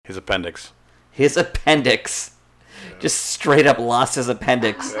His appendix. His appendix. Yeah. Just straight up lost his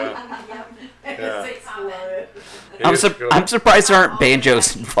appendix. Yeah. I'm surprised there aren't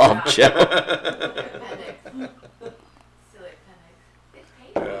banjos involved, Joe.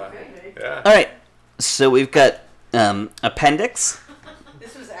 Yeah. All right, so we've got appendix.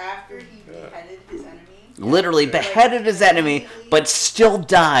 This was after he beheaded his enemy. Literally beheaded his enemy, but still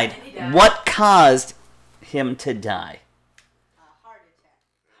died. What caused him to die? Heart attack.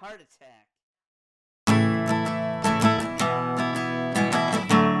 Heart attack.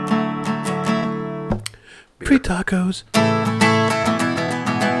 Free tacos.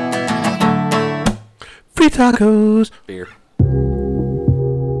 Free tacos. Beer.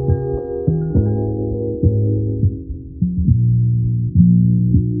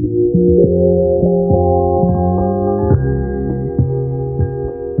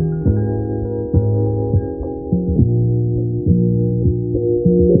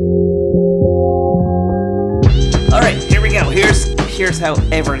 Here's how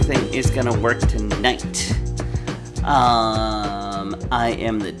everything is gonna work tonight. I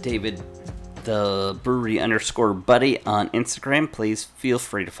am the David the Brewery _buddy on Instagram. Please feel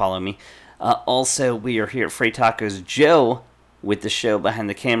free to follow me. Also, we are here at Free Tacos. Joe with the show behind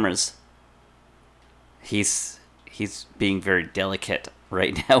the cameras. He's being very delicate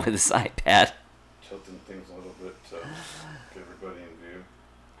right now with his iPad. Tilting things a little bit to get everybody in view.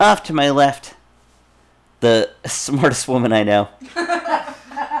 Off to my left, the smartest woman I know.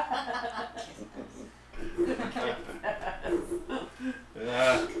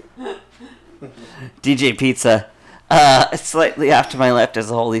 DJ Pizza. Slightly off to my left is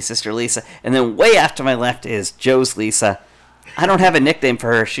the Holy Sister Lisa. And then way off to my left is Joe's Lisa. I don't have a nickname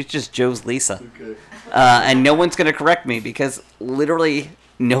for her. She's just Joe's Lisa. Okay. And no one's going to correct me because literally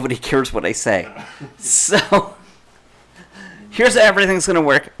nobody cares what I say. So here's how everything's going to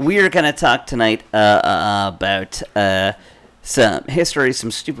work. We are going to talk tonight about some history,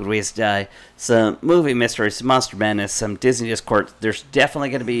 some stupid ways to die, some movie mysteries, some Monster Madness, some Disney Discord. There's definitely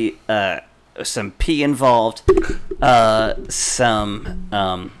going to be some pee involved, some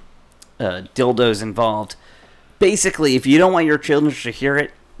dildos involved. Basically, if you don't want your children to hear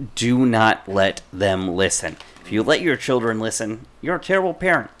it, do not let them listen. If you let your children listen, you're a terrible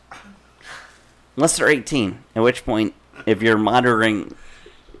parent. Unless they're 18, at which point, if you're monitoring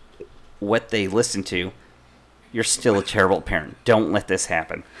what they listen to, you're still a terrible parent. Don't let this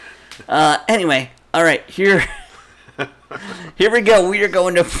happen. Anyway, all right, here we go. We are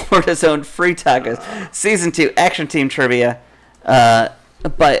going to Florida's own Free Tacos Season 2 Action Team Trivia.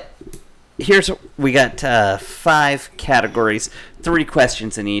 But we got 5 categories, 3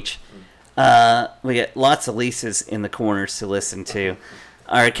 questions in each. We got lots of Lisas in the corners to listen to.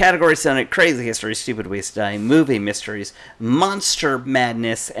 Our categories sounded Crazy History, Stupid Ways to Die, Movie Mysteries, Monster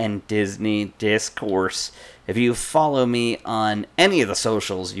Madness, and Disney Discourse. If you follow me on any of the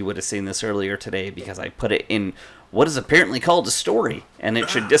socials, you would have seen this earlier today because I put it in what is apparently called a story, and it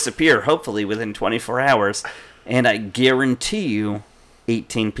should disappear, hopefully, within 24 hours. And I guarantee you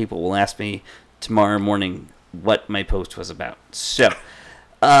 18 people will ask me tomorrow morning what my post was about. So,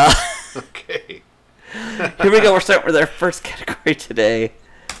 okay. Here we go. We're starting with our first category today.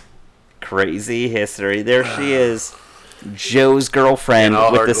 Crazy History. There she is. Joe's girlfriend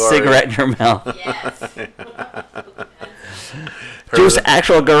with the cigarette in her mouth. Yes. Joe's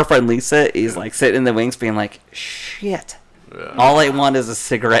actual girlfriend, Lisa, is like sitting in the wings being like, shit. Yeah. All I want is a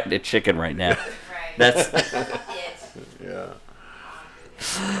cigarette and a chicken right now. Right. That's Yeah.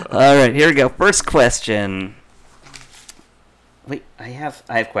 all right, here we go. First question. Wait, I have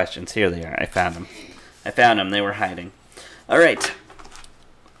questions. Here they are. I found them. They were hiding. All right.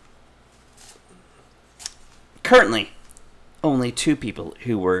 Currently, only 2 people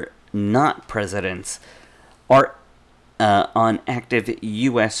who were not presidents are on active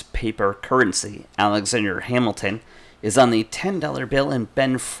U.S. paper currency. Alexander Hamilton is on the $10 bill, and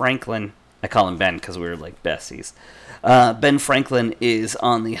Ben Franklin, I call him Ben because we were like besties. Ben Franklin is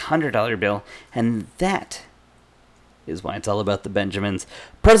on the $100 bill, and that is why it's all about the Benjamins.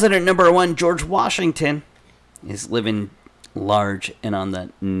 President number 1, George Washington, is living large and on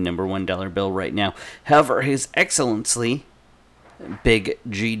the number $1 bill right now. However, His Excellency, Big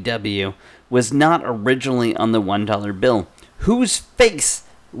GW, was not originally on the $1 bill. Whose face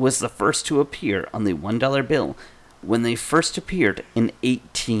was the first to appear on the $1 bill when they first appeared in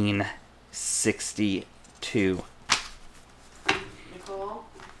 1862? Nicole?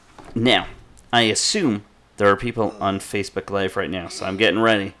 Now, I assume there are people on Facebook Live right now, so I'm getting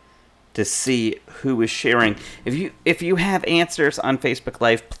ready to see who is sharing. If you have answers on Facebook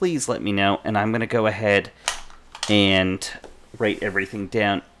Live, please let me know, and I'm going to go ahead and write everything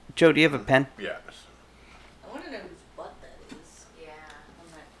down. Joe, do you have a pen? Yes. I want to know whose butt that is Yeah. on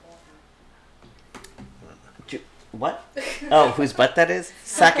that corner. What? Oh, whose butt that is?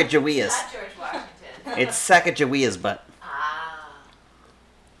 Sacagawea's. Not George Washington. It's Sacagawea's butt. Ah.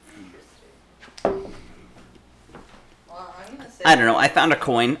 Well, I'm gonna say. I don't know. I found a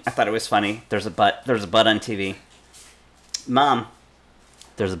coin. I thought it was funny. There's a butt. There's a butt on TV. Mom,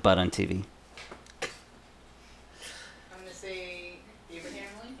 there's a butt on TV. I'm gonna say Abraham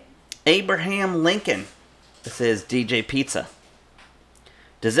Lincoln. Abraham Lincoln. This is DJ Pizza.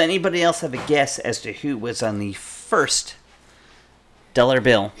 Does anybody else have a guess as to who was on the first dollar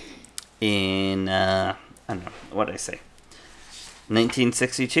bill in, I don't know, what did I say?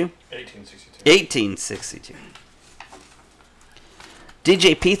 1962? 1862. 1862.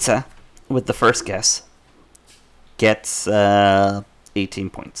 DJ Pizza, with the first guess, gets 18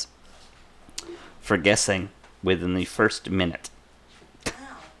 points for guessing within the first minute. Wow.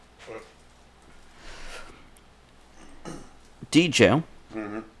 DJ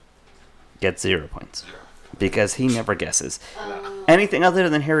gets 0 points because he never guesses anything other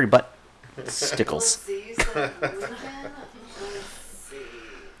than Harry Butt Let's Stickles. see. You said Lincoln? Let's see.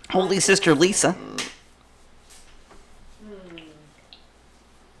 Holy Sister Lisa.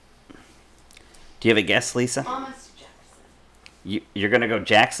 Do you have a guess, Lisa? Thomas Jefferson. You're gonna go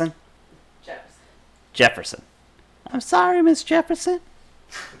Jackson? Jefferson. Jefferson. I'm sorry, Miss Jefferson.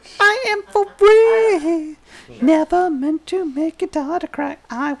 I am for free. Never meant to make your daughter cry.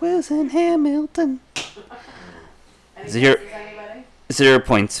 I was in Hamilton. Any Zero- guesses, anybody? 0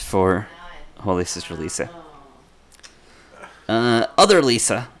 points for None. Holy Sister Lisa. Oh. Other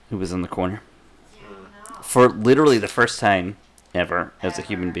Lisa, who was in the corner, No. for literally the first time ever as a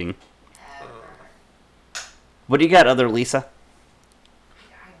human being. Ever. What do you got, other Lisa?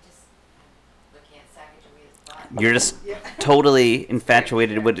 I'm just looking at Sacagawea's butt. You're just Yeah. totally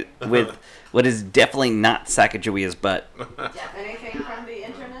infatuated with what is definitely not Sacagawea's butt. Definitely Anything not. from the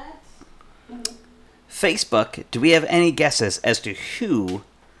internet? Facebook, do we have any guesses as to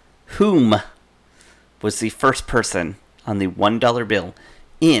whom was the first person on the $1 bill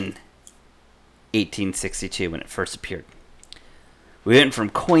in 1862 when it first appeared? We went from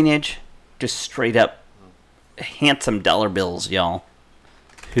coinage to straight up handsome dollar bills, y'all.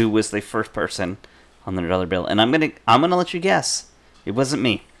 Who was the first person on the dollar bill? And I'm gonna let you guess. It wasn't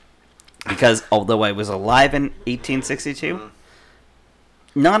me. Because although I was alive in 1862,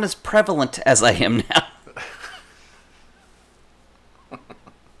 not as prevalent as I am now.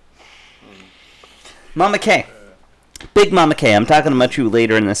 Mama K. Big Mama K. I'm talking about you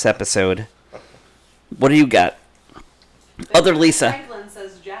later in this episode. What do you got? Other Lisa. Franklin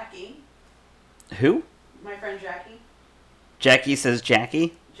says Jackie. Who? My friend Jackie. Jackie says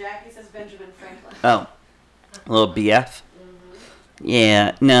Jackie. Jackie says Benjamin Franklin. Oh, a little BF.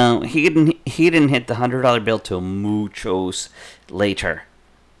 Yeah, no, he didn't hit the $100 bill till muchos later,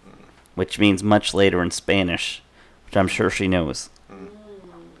 which means much later in Spanish, which I'm sure she knows.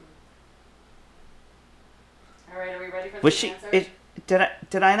 All right, are we ready for Was the she? answer?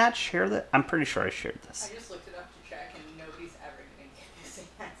 Did I not share that? I'm pretty sure I shared this. I just looked it up to check, and nobody's ever going to get this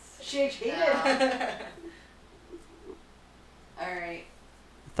answer. She cheated. All right,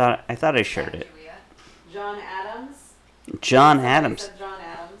 I thought I shared it. Sacagawea. John Adams. John Somebody Adams. said John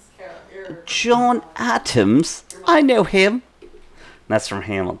Adams. Carol, you're- John Adams. I know him. That's from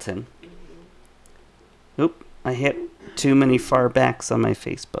Hamilton. Oop, I hit too many far backs on my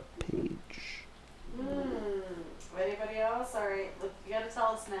Facebook page. Anybody else? All right, look, you got to tell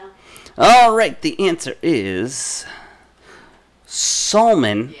us now. All right, the answer is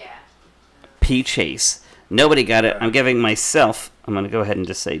Solomon Yeah. P. Chase. Nobody got it. I'm giving myself. I'm gonna go ahead and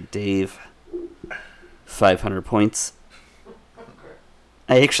just say Dave. 500 points.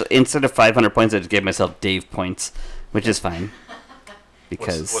 I actually, instead of 500 points, I just gave myself Dave points, which is fine.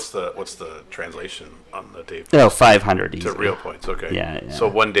 Because What's the translation on the Dave? 500 easy. To real points, okay. Yeah. So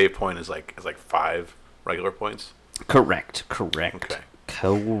one Dave point is like 5 regular points. Correct. Okay.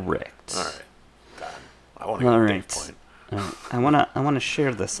 Correct. All right. God, I want to All get a right. Dave point. I wanna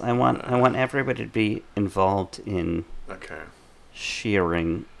share this. I want everybody to be involved in Okay.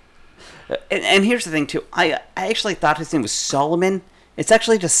 sharing. And here's the thing too. I actually thought his name was Solomon. It's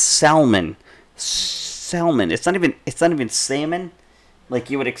actually just Salmon. Salmon. It's not even salmon, like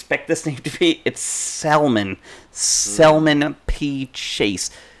you would expect this name to be. It's Salmon. Salmon P.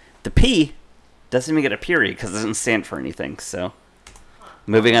 Chase. The P doesn't even get a period because it doesn't stand for anything. So,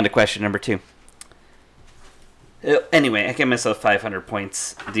 moving on to question number 2. Anyway, I gave myself 500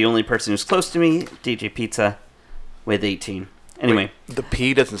 points. The only person who's close to me, DJ Pizza, with 18. Anyway, Wait, the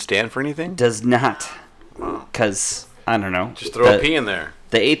P doesn't stand for anything? does not, because I don't know. Just throw a P in there.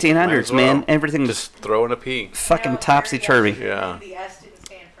 The Might 1800s, as well. man. Everything was Just throw in a P. fucking No, topsy-turvy. Yeah. The S didn't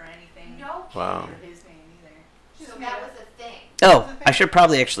stand for anything. No. Wow. For his name either. So that was a thing. Oh, I should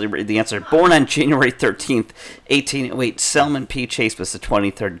probably actually read the answer. Born on January 13th, 1808, Selman P. Chase was the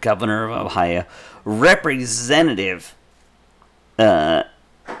 23rd governor of Ohio, representative, and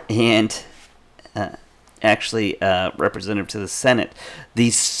actually representative to the Senate, the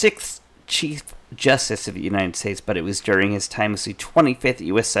 6th Chief Justice of the United States, but it was during his time as the 25th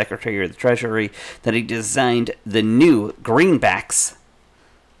U.S. Secretary of the Treasury that he designed the new greenbacks.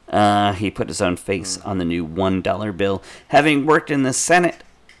 He put his own face on the new $1 bill. Having worked in the Senate,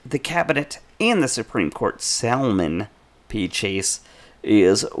 the Cabinet, and the Supreme Court, Salmon P. Chase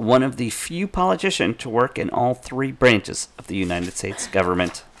is one of the few politicians to work in all three branches of the United States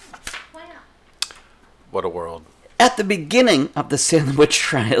government. Wow. What a world. At the beginning of the Salem witch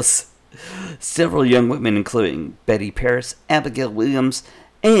trials, several young women, including Betty Paris, Abigail Williams,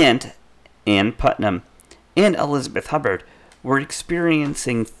 and Ann Putnam, and Elizabeth Hubbard, were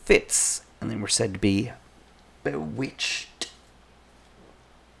experiencing fits, and they were said to be bewitched.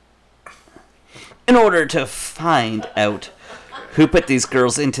 In order to find out who put these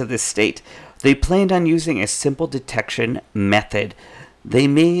girls into this state, they planned on using a simple detection method. They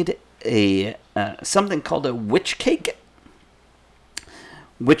made a something called a witch cake,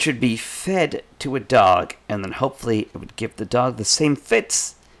 which would be fed to a dog, and then hopefully it would give the dog the same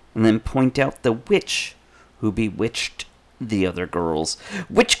fits, and then point out the witch who bewitched the other girls.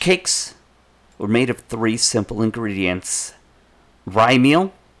 Witch cakes were made of 3 simple ingredients: rye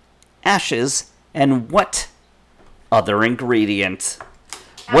meal, ashes, and what other ingredient?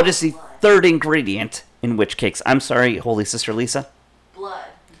 What is the third ingredient in witch cakes? I'm sorry, Holy Sister Lisa. Blood.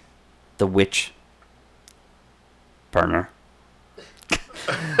 The witch burner.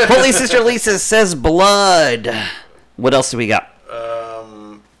 Holy Sister Lisa says blood. What else do we got?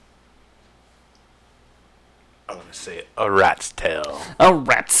 I want to say a rat's tail. A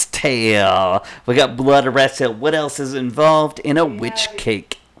rat's tail. We got blood, a rat's tail. What else is involved in a We witch have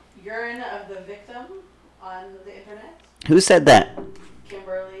cake? Urine of the victim on the internet. Who said that?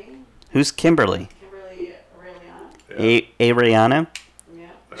 Kimberly. Who's Kimberly? Kimberly Aureliana. Ariana? Yeah.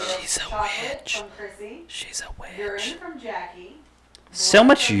 She's a Chocolate witch. from Chrissy. She's a Urine witch. from Jackie. So Blood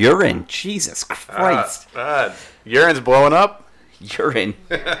much from- urine. Jesus Christ. Urine's blowing up. Urine.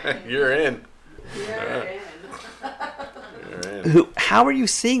 You're in. Urine. You're in. Who? How are you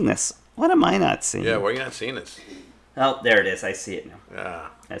seeing this? What am I not seeing? Yeah, why are you not seeing this? Oh, there it is. I see it now. Yeah.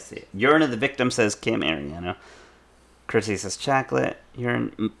 I see it. Urine of the victim says Kim Ariano. Chrissy says chocolate.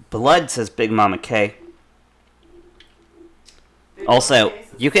 Urine. Blood says Big Mama K. Big Also, Mama Case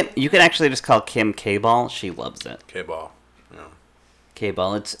is- you can actually just call Kim K-Ball. She loves it. K-ball. Yeah.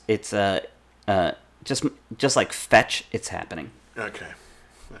 K-Ball. It's just like fetch. It's happening. Okay.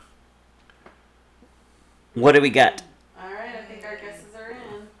 What do we got? All right, I think our guesses are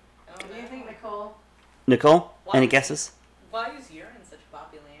in. What do you think, Nicole? Nicole? Why Any is- guesses? Why is urine such a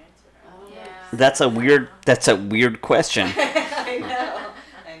popular answer? I don't know. Yeah. That's a weird question. I know.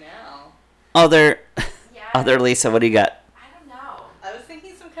 I know. Other Yeah. Lisa, what do you got? I don't know. I was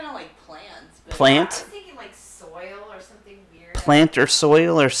thinking some kind of like plants. But I Plant? was thinking like soil or something weird. Plant or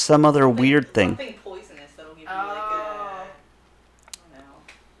soil or some other weird thing? Something poisonous that'll give you Oh. like a. I don't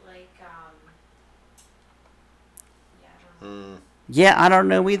know. Like yeah. I don't know. Yeah, I don't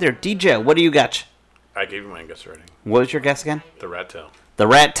know either. DJ, what do you got? I gave you my guess already. What was your guess again? The rat tail. The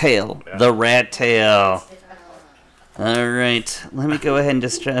rat tail. Yeah. The rat tail. All right, let me go ahead and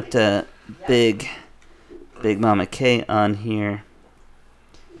just strap the Big Mama K on here.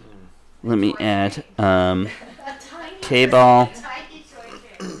 Let me add Tiny K-ball. Tiny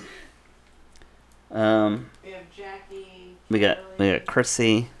toy chair. We have Jackie. We got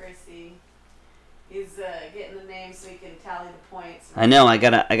Chrissy. Chrissy. He's getting the names so he can tally the points. I know. I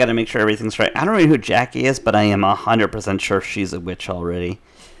gotta make sure everything's right. I don't know who Jackie is, but I am 100% sure she's a witch already.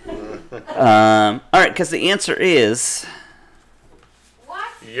 All right, because the answer is What?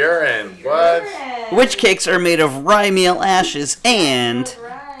 Urine. What? witch cakes are made of rye meal, ashes, and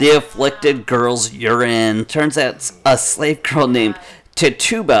the afflicted girl's urine. Turns out a slave girl named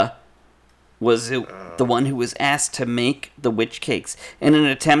Tituba was the one who was asked to make the witch cakes in an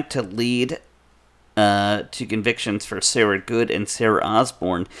attempt to lead to convictions for Sarah Good and Sarah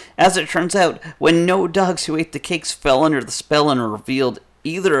Osborne. As it turns out, when no dogs who ate the cakes fell under the spell and revealed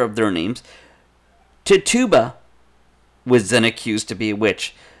either of their names, Tituba was then accused to be a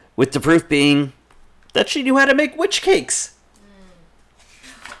witch, with the proof being that she knew how to make witch cakes.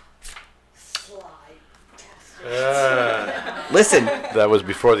 Slide. Ah, Listen, that was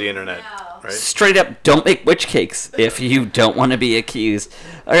before the internet. No. Right? Straight up, don't make witch cakes if you don't want to be accused.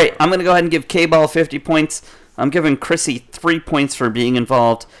 All right, I'm going to go ahead and give K-Ball 50 points. I'm giving Chrissy 3 points for being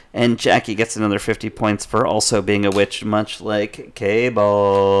involved, and Jackie gets another 50 points for also being a witch, much like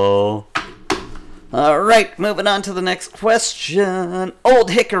K-Ball. All right, moving on to the next question. Old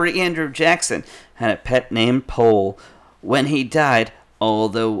Hickory Andrew Jackson had a pet named Pole. When he died,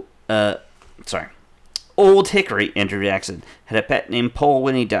 Old Hickory Andrew Jackson had a pet named Pole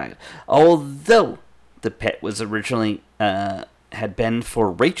when he died. Although the pet was originally had been for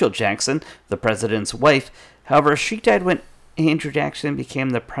Rachel Jackson, the president's wife. However, she died when Andrew Jackson became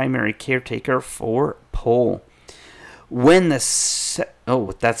the primary caretaker for Pole. When the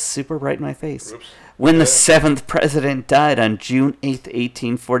that's super bright in my face. Oops. When the 7th president died on June 8th,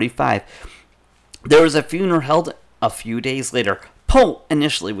 1845, there was a funeral held a few days later. Pole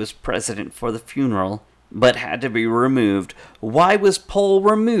initially was president for the funeral, but had to be removed. Why was Pole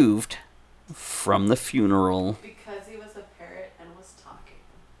removed from the funeral? Because he was a parrot and was talking.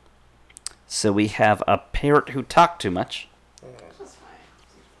 So we have a parrot who talked too much, Which was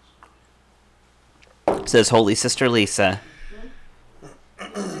fine. says Holy Sister Lisa.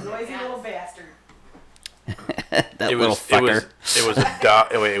 Noisy little bastard. That It little was, fucker. it was a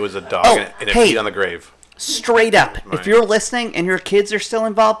dog. It was a dog, Oh, and it hey. peed on the grave. Straight up, if Right. you're listening and your kids are still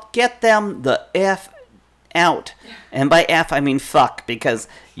involved, get them the F out. And by F, I mean fuck, because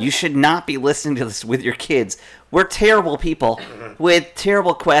you should not be listening to this with your kids. We're terrible people with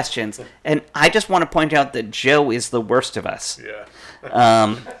terrible questions. And I just want to point out that Joe is the worst of us.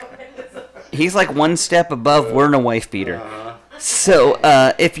 Yeah. He's like one step above we're a wife beater. So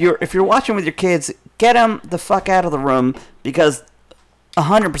if you're watching with your kids, get them the fuck out of the room, because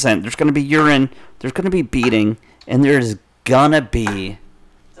 100% there's going to be urine, there's going to be beating, and there's gonna be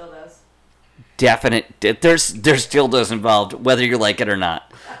Still does. there's dildos involved, whether you like it or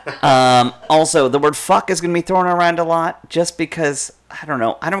not. Also, the word fuck is going to be thrown around a lot just because, I don't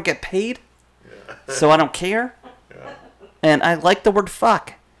know, I don't get paid, so I don't care. And I like the word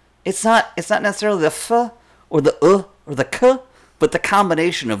fuck. It's not necessarily the f or the or the k, but the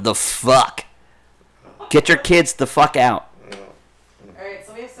combination of the fuck. Get your kids the fuck out. Alright,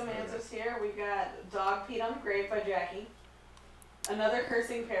 so we have some answers here. We got Dog Peed on the Grave by Jackie. Another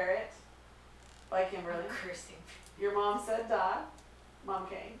Cursing Parrot by Kimberly. Cursing. Your mom said dog. Mom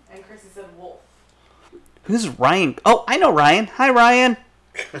K. And Chrissy said wolf. Who's Ryan? Oh, I know Ryan. Hi, Ryan.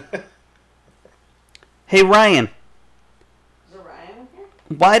 Hey, Ryan. Is there Ryan in here?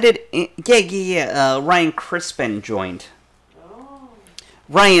 Why did... Ryan Crispin joined. Oh.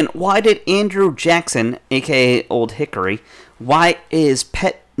 Ryan, why did Andrew Jackson, a.k.a. Old Hickory, why is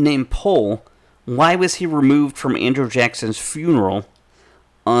pet named Pole, why was he removed from Andrew Jackson's funeral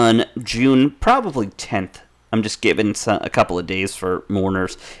on June probably 10th? I'm just giving a couple of days for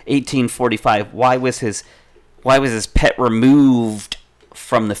mourners. 1845. Why was his pet removed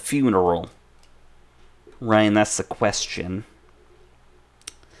from the funeral? Ryan, that's the question.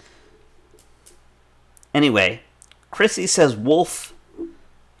 Anyway, Chrissy says wolf.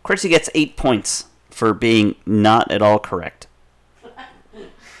 Chrissy gets 8 points for being not at all correct.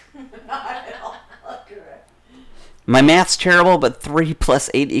 Not at all correct. My math's terrible, but 3 plus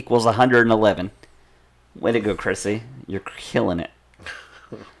 8 equals 111. Way to go, Chrissy. You're killing it.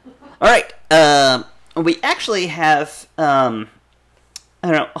 Alright, we actually have, I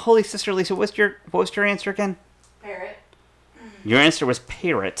don't know, Holy Sister Lisa, what was your answer again? Parrot. Your answer was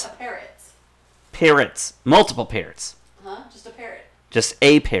parrot. A parrot. Parrots. Multiple parrots. Huh? Just a parrot. Just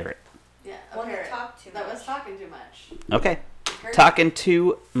a parrot. Yeah, a One that parrot. talked too That much. was talking too much. Okay. Parrot. Talking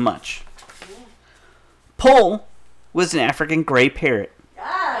too much. Pole was an African gray parrot Yes.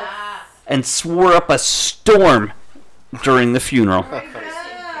 Ah. and swore up a storm during the funeral. Cursing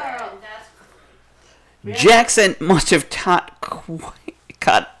parrot. That's Jackson must have taught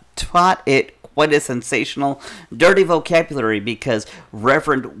it quite a sensational, dirty vocabulary, because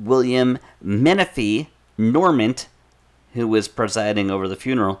Reverend William Menifee Normant, who was presiding over the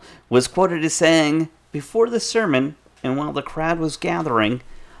funeral, was quoted as saying, before the sermon, and while the crowd was gathering,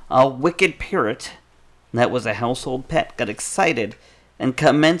 a wicked parrot that was a household pet got excited and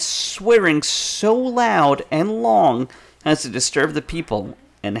commenced swearing so loud and long as to disturb the people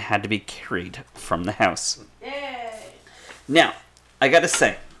and had to be carried from the house. Yay. Now, I gotta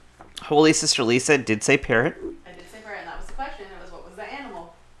say, Holy Sister Lisa did say parrot. I did say parrot, and that was the question. It was, what was the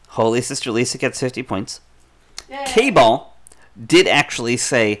animal? Holy Sister Lisa gets 50 points. Yay. K-Ball did actually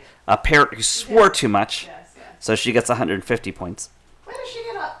say a parrot who swore too much, Yes, yes. so she gets 150 points. Why does she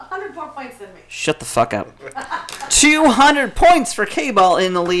get 100 more points than me? Shut the fuck up. 200 points for K-Ball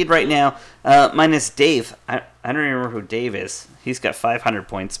in the lead right now. Minus Dave. I don't remember who Dave is. He's got 500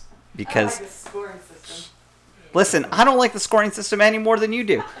 points. because I like the scoring system. listen, I don't like the scoring system any more than you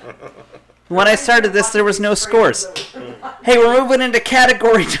do. When I started this, there was no scores. Hey, we're moving into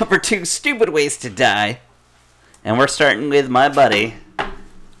category number 2, stupid ways to die. And we're starting with my buddy,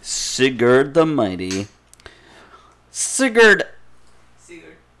 Sigurd the Mighty. Sigurd,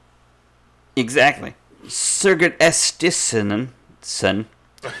 Sigurd. exactly. Sigurd Eysteinsson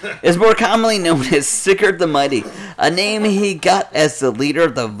is more commonly known as Sigurd the Mighty, a name he got as the leader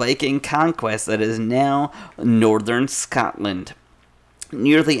of the Viking conquest that is now northern Scotland.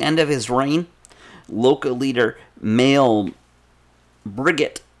 Near the end of his reign, local leader Mael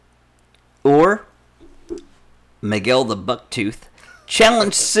Brigit, or Miguel the Bucktooth,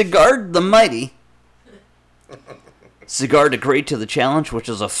 challenged Sigurd the Mighty. Sigurd agreed to the challenge, which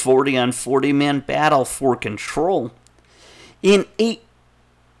was a 40-on-40 man battle for control. In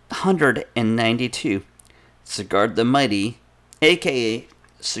 892, Sigurd the Mighty, aka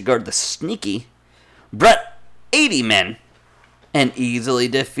Sigurd the Sneaky, brought 80 men and easily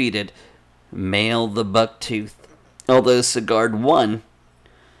defeated Mael the Bucktooth. Although Sigurd won,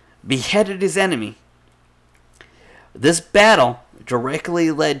 beheaded his enemy. This battle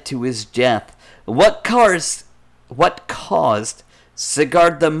directly led to his death. What caused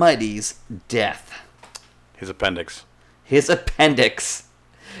Sigurd the Mighty's death? His appendix. His appendix.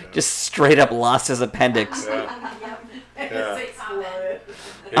 Just straight up lost his appendix. Yeah. It's exploded.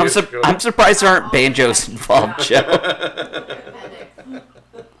 I'm surprised there aren't banjos involved, Joe. Appendix.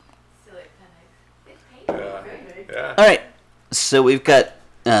 Silly appendix. It's painful. Yeah. Yeah. Alright, so we've got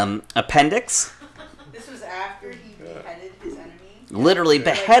appendix. This was after he beheaded his enemy. Literally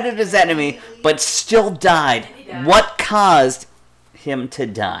beheaded his enemy, but still died. What caused him to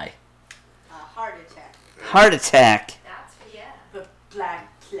die? Heart attack. Heart attack. That's, yeah. The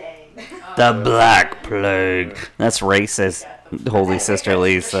Black Plague. The Black Plague. That's racist. Holy Sister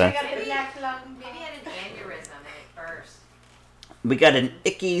Lisa. Maybe he had an aneurysm and it burst. We got an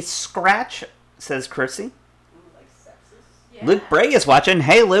icky scratch, says Chrissy. Ooh, like sepsis. Yeah. Luke Bray is watching.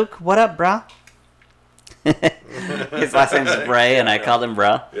 Hey, Luke. What up, brah? His last name's Bray, and I called him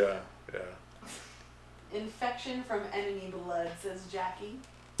brah. Yeah. Yeah. Infection from enemy blood, says Jackie.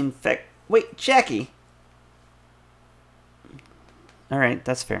 Wait, Jackie. Alright,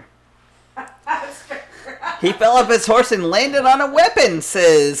 that's fair. That's fair. He fell off his horse and landed on a weapon,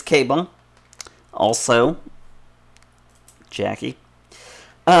 says Cable. Also, Jackie.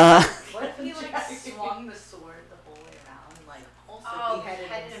 What if he like swung the sword the whole way around and like also Oh, beheaded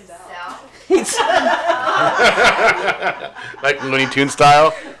beheaded himself? himself. He's Like Looney Tunes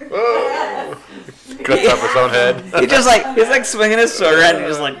style. Whoa. Cuts off his own head. he's like swinging his sword around and he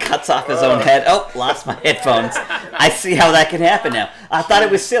just like cuts off his own head. Oh, lost my headphones. I see how that can happen now. I thought it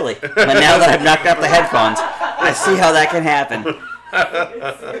was silly, but now that I've knocked out the headphones, I see how that can happen.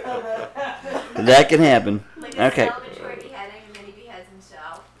 That can happen. Like a Okay. celebratory beheading and then he beheads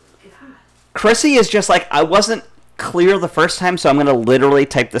himself. God. Chrissy is just like, I wasn't clear the first time, so I'm going to literally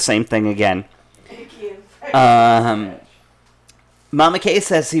type the same thing again. Icky infection. Mama K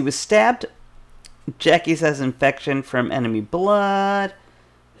says he was stabbed. Jackie says infection from enemy blood.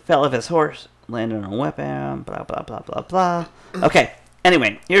 Fell off his horse. Landed on a weapon. Blah, blah, blah, blah, blah. Okay.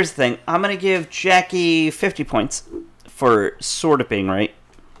 Anyway, here's the thing. I'm going to give Jackie 50 points for sort of being right.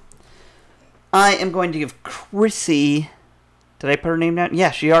 I am going to give Chrissy... Did I put her name down?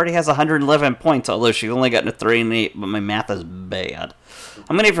 Yeah, she already has 111 points, although she only got a 3 and 8, but my math is bad.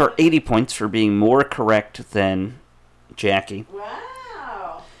 I'm going to give her 80 points for being more correct than Jackie. Wow.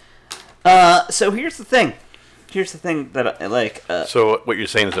 So here's the thing. Here's the thing that I like. So what you're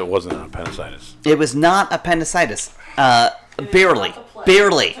saying is it wasn't an appendicitis. It was not appendicitis. Barely. not the plague.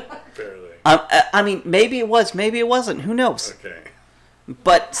 Barely. Barely. I mean, maybe it was, maybe it wasn't. Who knows? Okay.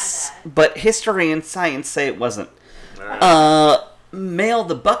 But history and science say it wasn't. Mael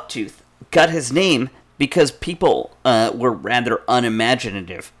the Bucktooth got his name because people were rather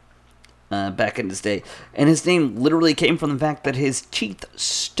unimaginative back in his day. And his name literally came from the fact that his teeth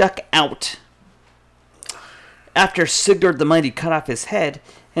stuck out. After Sigurd the Mighty cut off his head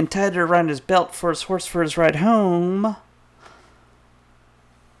and tied it around his belt for his horse for his ride home,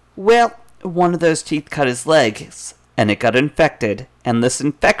 well, one of those teeth cut his legs, and it got infected, and this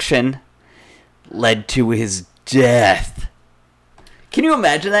infection led to his death. Can you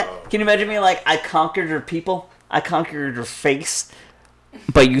imagine that? Can you imagine me like, I conquered your people, I conquered your face,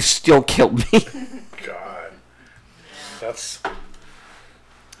 but you still killed me? God. That's.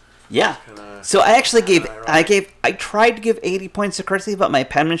 Yeah. So I actually I tried to give 80 points to Chrissy, but my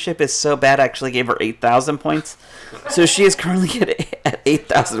penmanship is so bad I actually gave her 8,000 points. So she is currently at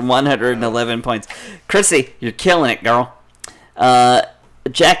 8,111 points. Chrissy, you're killing it, girl.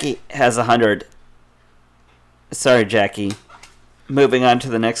 Jackie has 100. Sorry, Jackie. Moving on to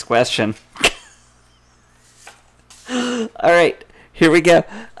the next question. Alright, here we go.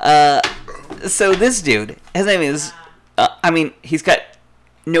 So this dude, his name is... he's got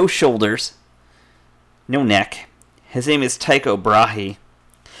no shoulders, no neck. His name is Tycho Brahe.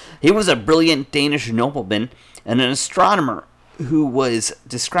 He was a brilliant Danish nobleman and an astronomer who was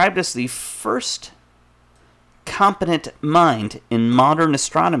described as the first competent mind in modern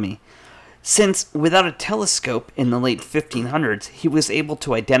astronomy, since without a telescope in the late 1500s, he was able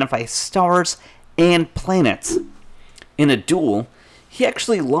to identify stars and planets. In a duel, he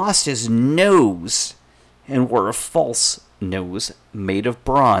actually lost his nose and wore a false nose made of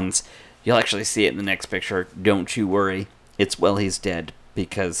bronze. You'll actually see it in the next picture. Don't you worry. It's while he's dead,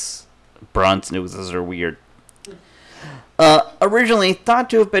 because bronze noses are weird. Originally thought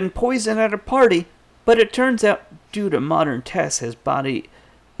to have been poisoned at a party, but it turns out, due to modern tests, his body,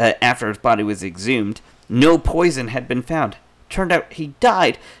 after his body was exhumed, no poison had been found. Turned out he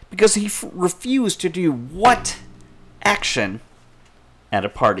died because he refused to do what action at a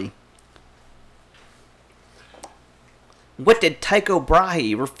party? What did Tycho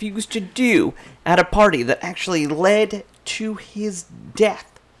Brahe refuse to do at a party that actually led to his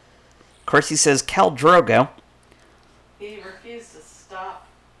death? Of course, he says Khal Drogo. He refused to stop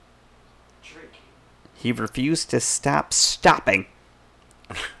drinking. He refused to stop stopping.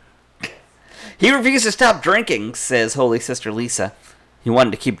 He refused to stop drinking, says Holy Sister Lisa. He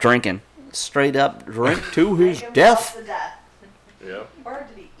wanted to keep drinking. Straight up drink to his Drink himself death. to death. Yep. Or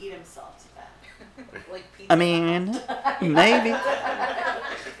did he eat himself to death? Like pizza. I mean, maybe.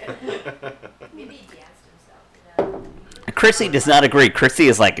 Maybe he danced himself to death. Chrissy does not agree. Chrissy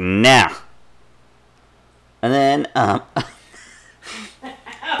is like, nah. And then,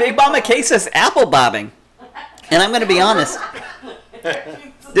 Big Mama K says apple bobbing. And I'm going to be honest.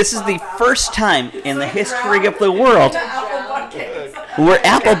 This is the first time in the history of the world Apple buckets. where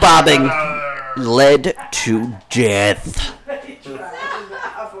apple bobbing led to death. He drowned in the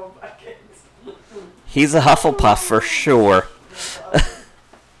apple buckets. He's a Hufflepuff for sure.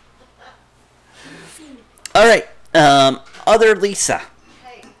 Alright, other Lisa.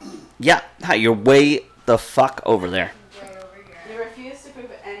 Hey, Yeah, hi, you're way the fuck over there. way over here. He refused to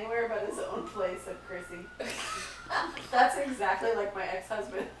poop anywhere but his own place, said Chrissy. That's exactly like my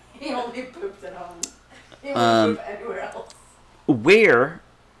ex-husband. He only pooped at home. He wouldn't poop anywhere else. Where,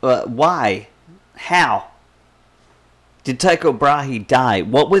 why, how did Tycho Brahe die?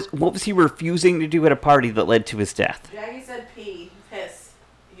 What was he refusing to do at a party that led to his death? Jackie said pee, piss.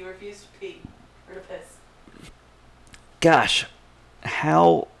 He refused to pee or to piss. Gosh,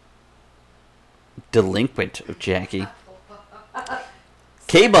 how delinquent of Jackie.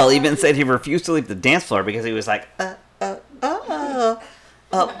 K-Ball even said he refused to leave the dance floor because he was like, the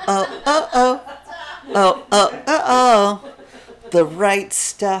right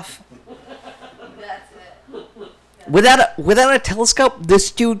stuff. That's it. Without a telescope, this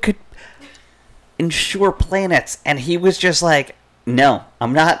dude could ensure planets, and he was just like, no,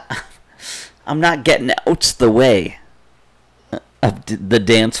 I'm not getting out the way of the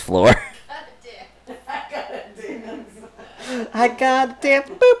dance floor. I got it, demons. I got damn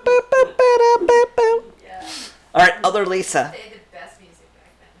boop boop boop boop boop boop. Yeah. All right, other Lisa, They had the best music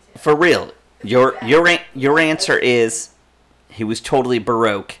back then, too. for real. Your answer is he was totally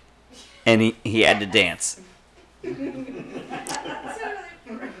Baroque, and he had to dance.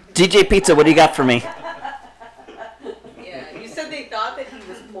 DJ Pizza, what do you got for me? Yeah, you said they thought that he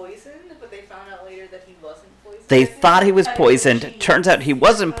was poisoned, but they found out later that he wasn't poisoned. They thought he was poisoned. Turns out he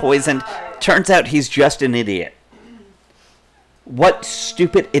wasn't poisoned. Turns out he's just an idiot. What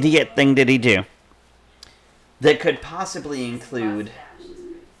stupid idiot thing did he do? That could possibly include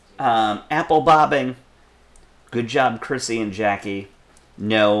apple bobbing. Good job, Chrissy and Jackie.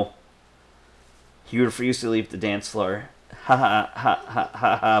 No. He refused to leave the dance floor. Ha ha ha ha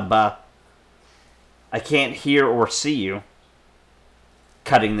ha ha ba. I can't hear or see you.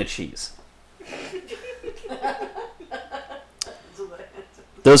 Cutting the cheese.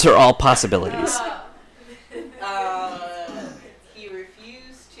 Those are all possibilities. He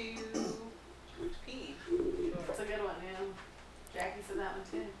refused to pee. That's a good one, yeah. Jackie said that one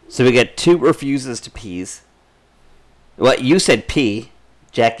too. So we got 2 refuses to peas. What, you said pee.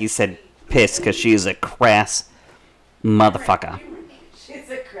 Jackie said piss because she's a crass motherfucker. She's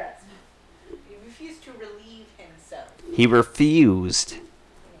a crest. He refused to relieve himself. He refused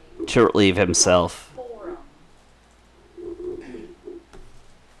to relieve himself. Forum.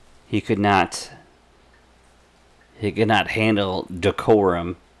 He could not handle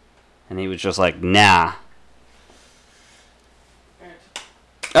decorum. And he was just like, nah.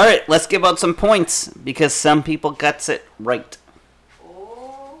 All right, let's give out some points because some people got it right.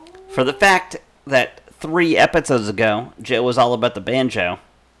 Oh. For the fact that 3 episodes ago, Joe was all about the banjo.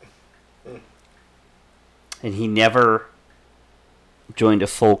 And he never joined a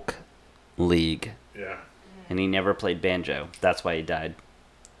folk league. Yeah. And he never played banjo. That's why he died.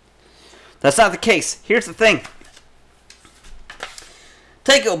 That's not the case. Here's the thing.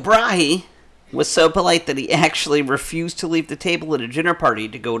 Tycho Brahe was so polite that he actually refused to leave the table at a dinner party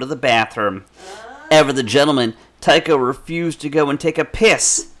to go to the bathroom. Ever the gentleman, Tycho refused to go and take a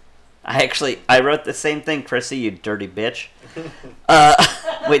piss. I wrote the same thing, Chrissy, you dirty bitch.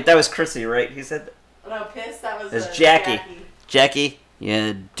 Wait, that was Chrissy, right? He said No, piss, that was it's Jackie. Jackie,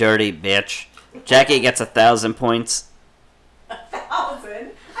 you dirty bitch. Jackie gets 1,000 points. 1,000? I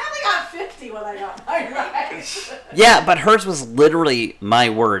only got 50 when I got mine right. Yeah, but hers was literally my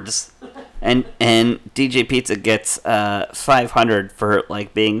words. And DJ Pizza gets 500 for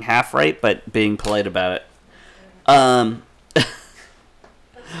like being half right, but being polite about it.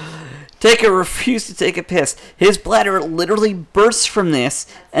 Tycho refused to take a piss. His bladder literally burst from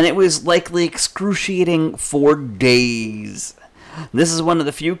this, and it was likely excruciating for days. This is one of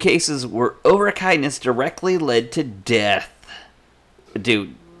the few cases where overkindness directly led to death.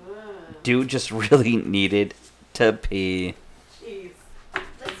 Dude just really needed to pee. Jeez.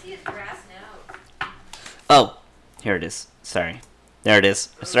 Let's see his brass nose. Oh, here it is. Sorry. There it is.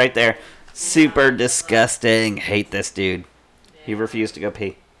 It's right there. Super disgusting. Hate this dude. He refused to go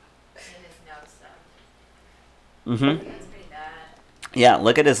pee. In his nose, though. Mm-hmm. That's pretty bad. Yeah,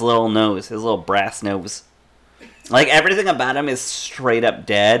 look at his little nose. His little brass nose. Like, everything about him is straight up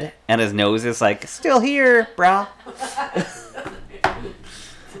dead, and his nose is, like, still here, brah.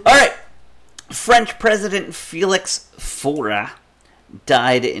 Alright. French President Felix Faure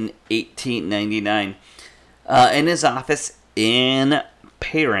died in 1899 in his office in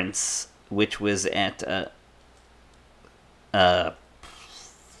Paris, which was at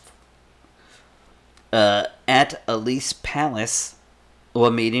Elysee Palace, a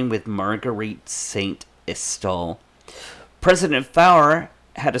meeting with Marguerite Saint Estelle. President Faure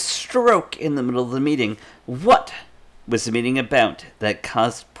had a stroke in the middle of the meeting. What was the meeting about that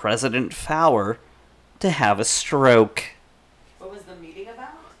caused President Faure to have a stroke? What was the meeting about?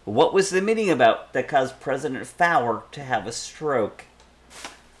 What was the meeting about that caused President Faure to have a stroke?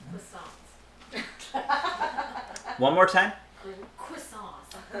 Croissants. One more time.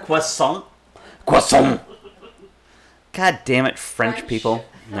 Croissants. Croissant. Croissant. God damn it, French people.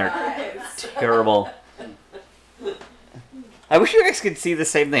 They're Guys. terrible. I wish you guys could see the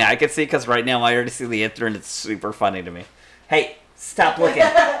same thing I could see, because right now I already see the answer and it's super funny to me. Hey, stop looking.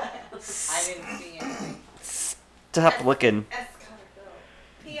 I didn't see anything. Stop looking.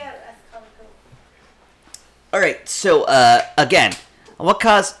 P.S. Alright, so, again, what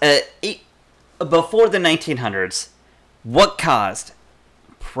caused, before the 1900s, what caused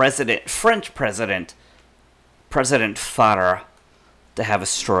French President Faure to have a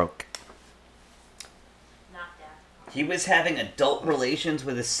stroke? Knocked out. He was having adult relations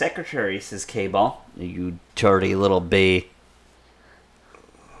with his secretary, says K-Ball. You dirty little bee.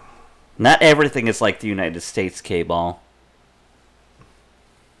 Not everything is like the United States, K-Ball.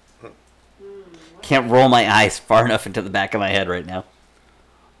 Can't roll my eyes far enough into the back of my head right now.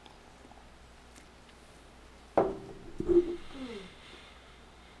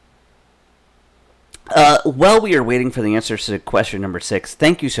 While we are waiting for the answers to question number 6,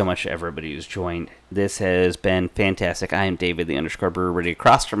 thank you so much to everybody who's joined. This has been fantastic. I am David, the _ brewer, ready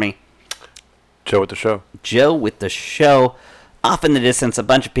across from me. Joe with the show. Joe with the show. Off in the distance, a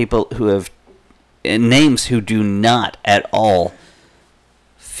bunch of people who have names who do not at all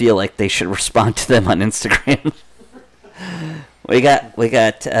feel like they should respond to them on Instagram. we got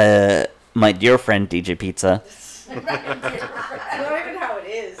my dear friend DJ Pizza. It's not even how it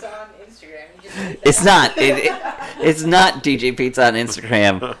is on Instagram. You just It's not. It's not DJ Pizza on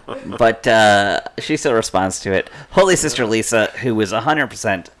Instagram, but she still responds to it. Holy Sister Lisa, who was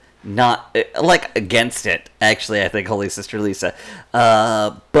 100% not against it. Actually, I think Holy Sister Lisa.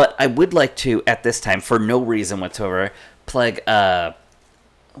 But I would like to, at this time, for no reason whatsoever, plug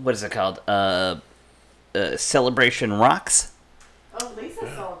what is it called? Celebration Rocks. Oh, Lisa's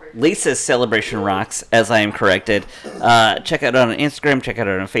celebrating. Lisa's Celebration Rocks, as I am corrected. Check it out on Instagram, check it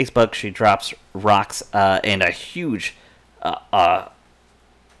out on Facebook. She drops rocks, and a huge, the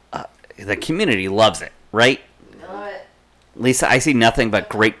community loves it, right? Love it. Lisa, I see nothing but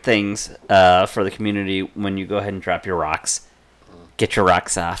great things for the community when you go ahead and drop your rocks. Get your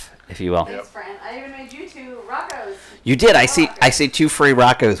rocks off, if you will. Thanks, friend. I even made you 2 Roccos. You did. I see 2 free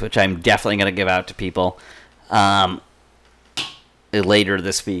Roccos, which I'm definitely going to give out to people. later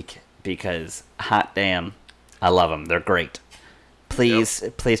this week because hot damn, I love them. They're great. Please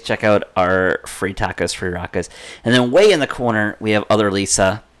check out our Free Tacos, Free Rockas. And then way in the corner, we have Other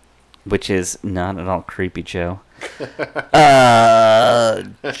Lisa, which is not at all creepy, Joe.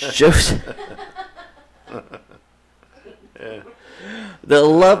 Joseph. The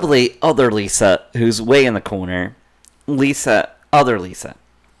lovely Other Lisa, who's way in the corner. Other Lisa.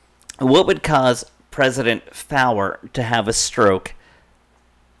 What would cause President Fowler to have a stroke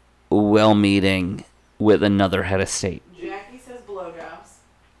while meeting with another head of state? Jackie says blowjobs.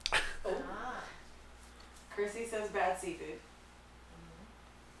 Chrissy says bad seafood.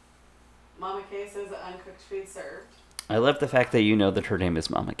 Mama Kay says uncooked food served. I love the fact that you know that her name is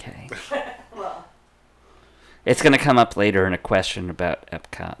Mama Kay. Well, It's going to come up later in a question about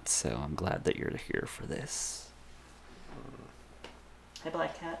Epcot, so I'm glad that you're here for this. Hi,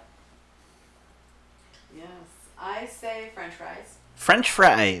 Black Cat. yes. I say French fries. French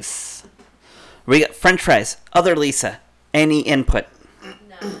fries. We got French fries. Other Lisa. Any input?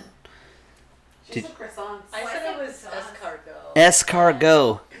 None. She Did- said croissants. I said it was escargot.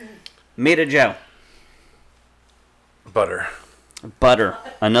 Escargot. Mita Joe. Butter. Butter.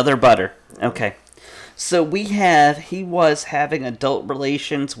 Another butter. Okay. So he was having adult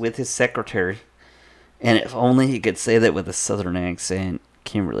relations with his secretary. And if only he could say that with a southern accent,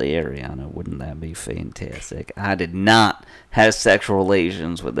 Kimberly Ariana, wouldn't that be fantastic? I did not have sexual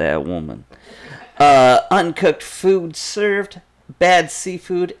relations with that woman. Uncooked food served, bad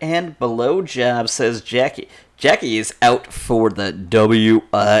seafood, and below job, says Jackie. Jackie is out for the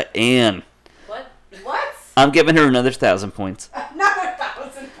WIN. What? What? I'm giving her another 1,000 points. Another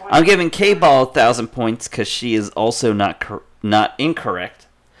 1,000 points. I'm giving K-Ball 1,000 points because she is also not incorrect.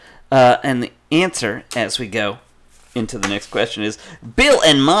 And the answer, as we go into the next question, is Bill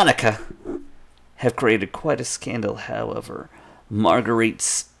and Monica have created quite a scandal. However, Marguerite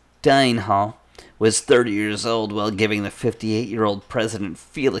Steinhall was 30 years old while giving the 58-year-old President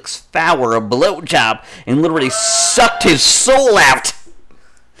Felix Fowler a blowjob and literally sucked his soul out.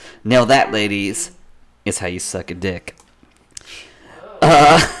 Now that, ladies, is how you suck a dick.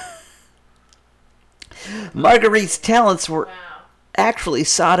 Marguerite's talents were Wow. actually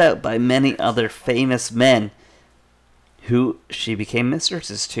sought out by many other famous men who she became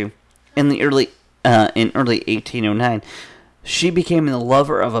mistresses to. In early 1809, she became the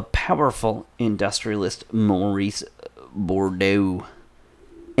lover of a powerful industrialist, Maurice Bourdeau,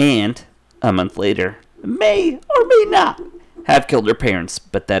 and a month later may or may not have killed her parents,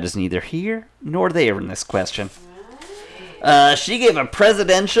 but that is neither here nor there in this question. She gave a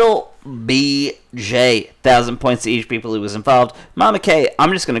presidential BJ, 1,000 points to each people who was involved. Mama Kay,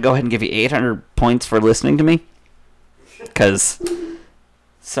 I'm just going to go ahead and give you 800 points for listening to me. Because,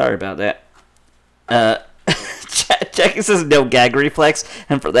 sorry about that. Jackie says no gag reflex,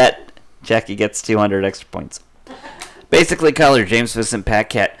 and for that, Jackie gets 200 extra points. Basically color, James Vincent Pat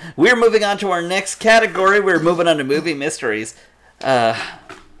Cat. We're moving on to our next category. We're moving on to movie mysteries. Joe,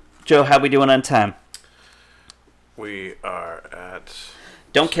 how we doing on time? We are at.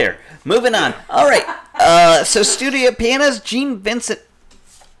 Don't care. Moving on. All right. So studio pianist Gene Vincent.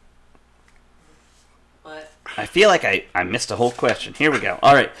 What? I feel like I missed a whole question. Here we go.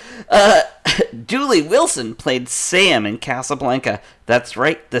 All right. Dooley Wilson played Sam in Casablanca. That's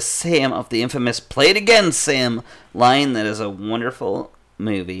right, the Sam of the infamous Play It Again Sam line. That is a wonderful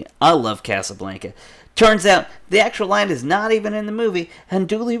movie. I love Casablanca. Turns out the actual line is not even in the movie, and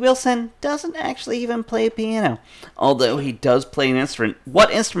Dooley Wilson doesn't actually even play piano, although he does play an instrument.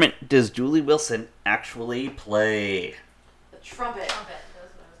 What instrument does Dooley Wilson actually play? The trumpet. Trumpet.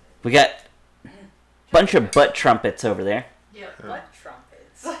 That's what I was We got a bunch of butt trumpets over there. gonna say. What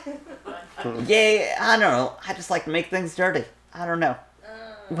trumpets? Yeah, I don't know. I just like to make things dirty. I don't know.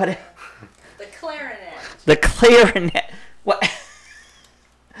 What? The clarinet. The clarinet. What?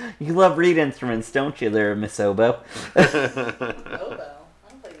 You love reed instruments, don't you, there, Miss Oboe? Oboe. I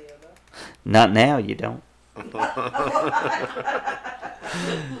don't play the oboe. Not now, you don't.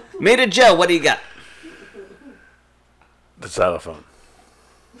 Mita Joe, what do you got? The xylophone.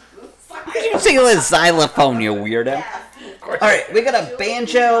 Why did you sing with xylophone, you weirdo? Alright, we got a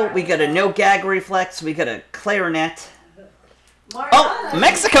banjo, we got a no gag reflex, we got a clarinet. Oh,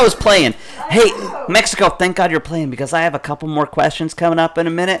 Mexico's playing. Hey, Mexico, thank God you're playing because I have a couple more questions coming up in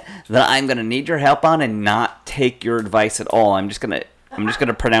a minute that I'm gonna need your help on and not take your advice at all. I'm just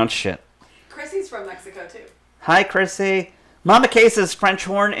gonna pronounce shit. Chrissy's from Mexico too. Hi, Chrissy. Mama K says French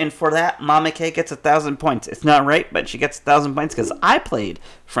horn, and for that, Mama K gets 1,000 points. It's not right, but she gets 1,000 points because I played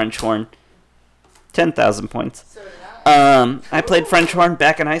French horn. 10,000 points. So did I. I played French horn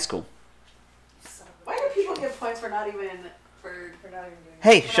back in high school. Why do people get points for not even For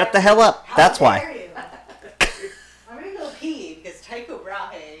Hey, shut the hell up. How That's dare why. you? I'm gonna go pee because Tycho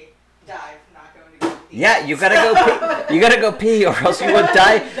Brahe died from not going to go pee. Yeah, you gotta go pee. You gotta go pee, or else you would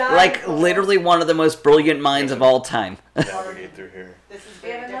die like literally one of the most brilliant minds of all time. Navigate through here. This is We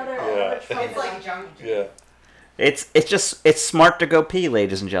have very another difficult. Yeah. Ulrich from It's like junk. Yeah. It's smart to go pee,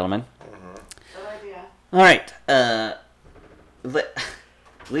 ladies and gentlemen. Good idea. All right,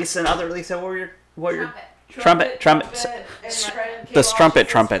 Lisa and other Lisa, what were your Trumpet. trumpet, and my friend the came strumpet off,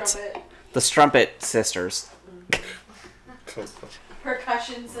 trumpets. trumpet. the strumpet sisters.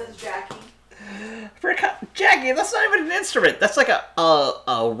 Percussion, says Jackie. Jackie, that's not even an instrument. That's like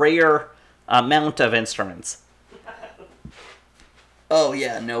a rare amount of instruments. Oh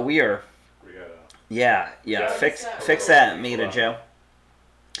yeah, no, we are. We gotta. Yeah. Yeah. Fix that, Mita Joe.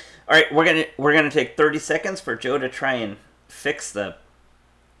 All right, we're gonna take 30 seconds for Joe to try and fix the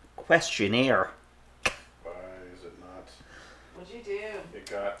questionnaire. Why is it not? What'd you do? It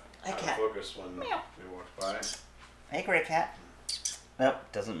got I out of can't. focus when we walked by. Hey, great cat. Nope,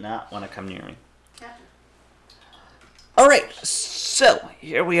 doesn't not want to come near me. All right, so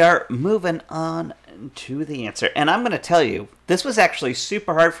here we are moving on to the answer. And I'm going to tell you, this was actually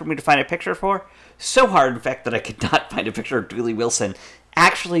super hard for me to find a picture for. So hard, in fact, that I could not find a picture of Dooley Wilson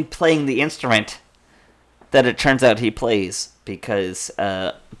actually playing the instrument that it turns out he plays. Because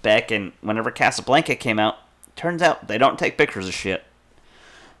back in whenever Casablanca came out, turns out they don't take pictures of shit.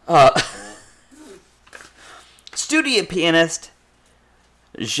 Studio pianist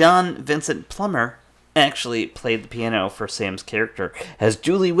Jean Vincent Plummer actually played the piano for Sam's character, as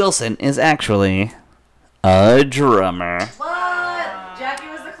Dooley Wilson is actually a drummer. What? Jackie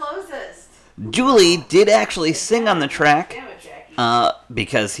was the closest. Dooley did actually sing on the track, Damn it, Jackie.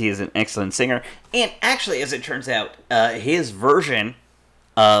 because he is an excellent singer. And actually, as it turns out, his version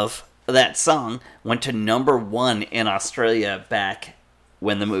of that song went to #1 in Australia back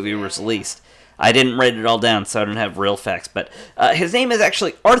when the movie was released. I didn't write it all down, so I don't have real facts. But his name is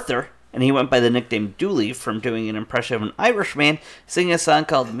actually Arthur, and he went by the nickname Dooley from doing an impression of an Irishman singing a song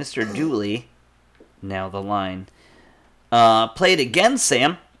called Mr. Dooley. Now the line. Play It Again,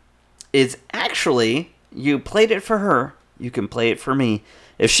 Sam, is actually, you played it for her, you can play it for me.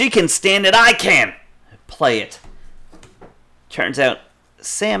 If she can stand it, I can! Play it. Turns out,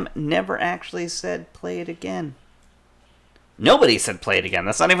 Sam never actually said play it again. Nobody said play it again.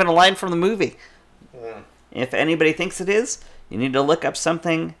 That's not even a line from the movie. If anybody thinks it is, you need to look up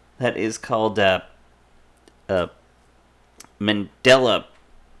something that is called Mandela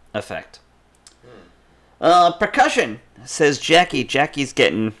effect. Percussion, says Jackie. Jackie's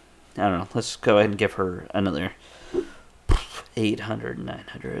getting, I don't know, let's go ahead and give her another 800,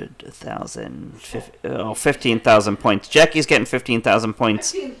 900, 1,000, 15,000 points. Jackie's getting 15,000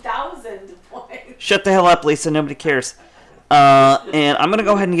 points. 15,000 points. Shut the hell up, Lisa. Nobody cares. And I'm going to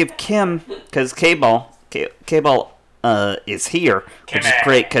go ahead and give Kim, because K-Ball is here, which is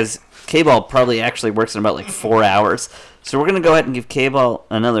great, because K-Ball probably actually works in about like 4 hours. So we're going to go ahead and give K-Ball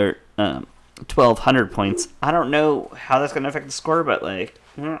another 1,200 points. I don't know how that's going to affect the score, but like...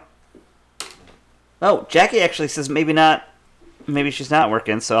 Oh, Jackie actually says maybe not. Maybe she's not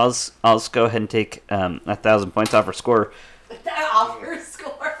working, so I'll just go ahead and take 1,000 points off her score. Off her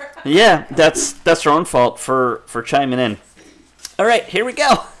score. Yeah, that's her own fault for chiming in. All right, here we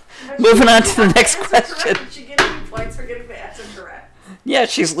go. Moving on to the next question. Correct. She getting points for getting the answer correct. Yeah,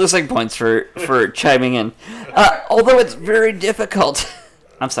 she's losing points for chiming in. Although it's very difficult.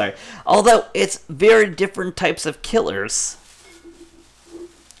 I'm sorry. Although it's very different types of killers.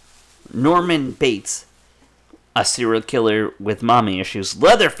 Norman Bates, a serial killer with mommy issues.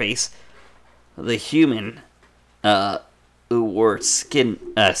 Leatherface, the human who wore skin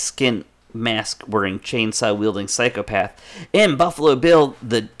mask wearing chainsaw wielding psychopath. And Buffalo Bill,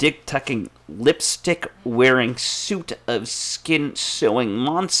 the dick tucking lipstick wearing suit of skin sewing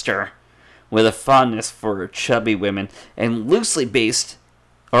monster with a fondness for chubby women, and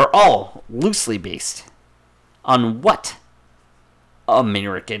all loosely based on what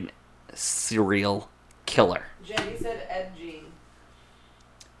American serial killer? Jenny said Ed Gein.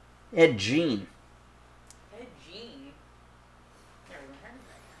 Ed Gein. Hey, Gene. Never even heard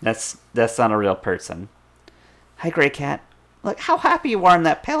of that. That's not a real person. Hi, Gray Cat. Look how happy you are on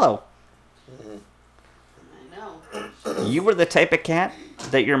that pillow. I know. You were the type of cat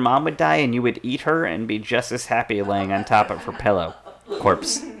that your mom would die and you would eat her and be just as happy laying on top of her pillow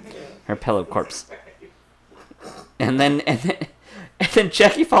corpse. Her pillow corpse. And then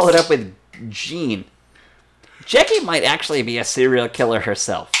Jackie followed up with Jean. Jackie might actually be a serial killer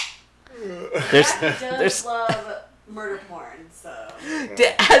herself. Does love murder porn, so.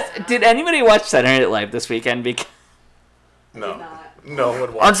 Did anybody watch Saturday Night Live this weekend? No. Did not. No one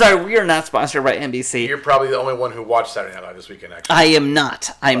I'm watched. sorry, we are not sponsored by NBC. You're probably the only one who watched Saturday Night Live this weekend, actually. I am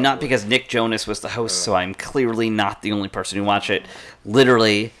not. I'm not because Nick Jonas was the host, so I'm clearly not the only person who watched it.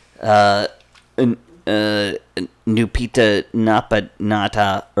 Literally, Nupita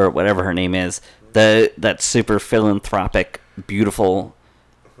Napanata, or whatever her name is, that super philanthropic, beautiful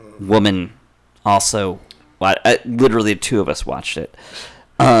woman, also, literally 2 of us watched it.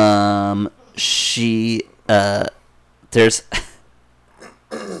 There's...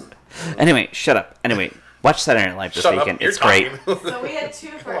 Anyway, shut up. Anyway, watch Saturday Night Live this Shut up, weekend. you're It's great. talking. So we had 2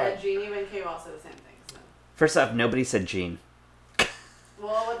 for Ed Gene. You and K-Ball said the same things. So. First off, nobody said Gene.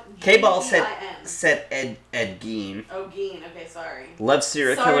 Well, K-Ball G-E-I-N. said Ed Gein. Oh, Geen. Okay, sorry. Love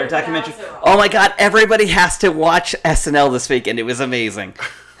serial Sorry killer to documentary. pronounce it wrong. Oh my god, everybody has to watch SNL this weekend. It was amazing.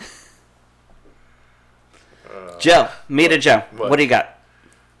 Joe, meet a Joe. What do you got?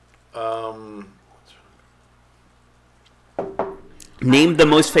 Name the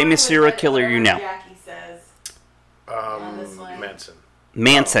most famous serial killer you know. Jackie says. On this one.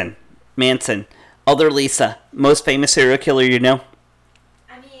 Manson. Other Lisa. Most famous serial killer you know?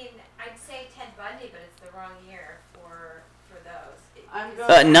 I mean, I'd say Ted Bundy, but it's the wrong year for those. I'm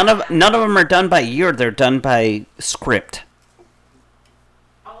going. None of them are done by year. They're done by script.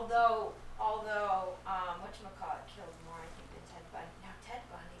 Although whatchamacallit killed more, I think, than Ted Bundy. Now, Ted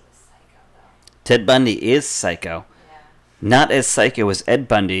Bundy was psycho, though. Ted Bundy is psycho. Yeah. Not as psycho as Ed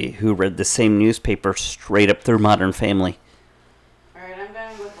Bundy, who read the same newspaper straight up through Modern Family. Alright, I'm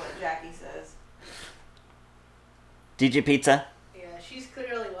going with what Jackie says. DJ Pizza? Yeah, she's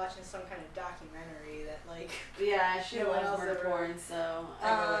clearly watching some kind of documentary that, like... Yeah, she No one loves else murder ever- porn, so I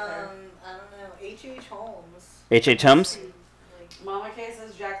go with her. I don't know. H.H. Holmes. H.H. Holmes? Like, Mama K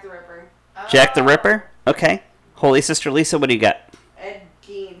says Jack the Ripper. Jack the Ripper? Okay. Holy Sister Lisa, what do you got? Ed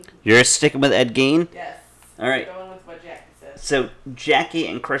Gein. You're sticking with Ed Gein? Yes. Alright. Going with what Jackie says. So, Jackie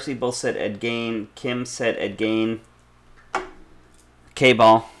and Chrissy both said Ed Gein. Kim said Ed Gein.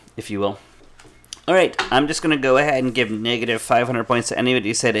 K-Ball, if you will. Alright, I'm just going to go ahead and give negative 500 points to anybody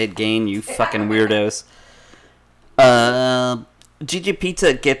who said Ed Gein, you fucking weirdos. DJ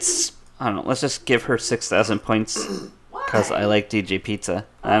Pizza gets... I don't know, let's just give her 6,000 points. Because I like DJ Pizza.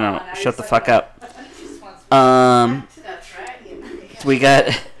 I don't know, now shut you're the so fuck bad. up. she just wants That's right. We got...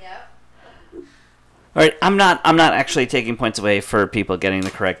 Yep. Alright, I'm not actually taking points away for people getting the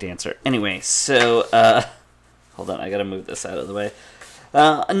correct answer. Anyway, so, hold on, I gotta move this out of the way.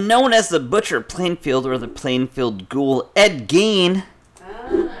 Known as the Butcher Plainfield or the Plainfield Ghoul, Ed Gein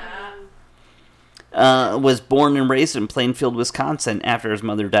was born and raised in Plainfield, Wisconsin. After his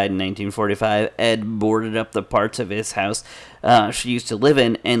mother died in 1945, Ed boarded up the parts of his house she used to live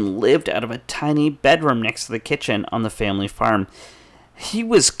in and lived out of a tiny bedroom next to the kitchen on the family farm. He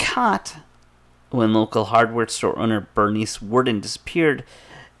was caught when local hardware store owner Bernice Worden disappeared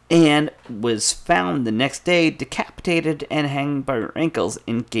and was found the next day decapitated and hanging by her ankles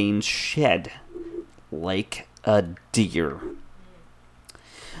in Gaines' shed like a deer.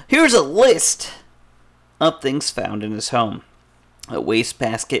 Here's a list of things found in his home. A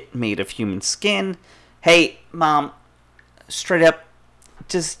wastebasket made of human skin. Hey, Mom, straight up,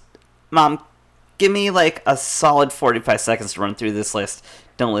 Mom, give me like a solid 45 seconds to run through this list.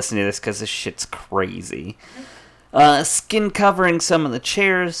 Don't listen to this because this shit's crazy. Skin covering some of the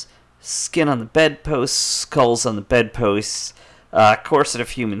chairs, skin on the bedposts, skulls on the bedposts, corset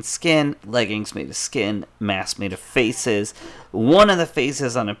of human skin, leggings made of skin, mask made of faces, one of the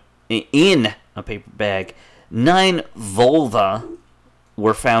faces in a paper bag, 9 vulva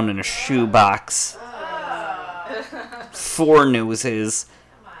were found in a shoebox, 4 noses,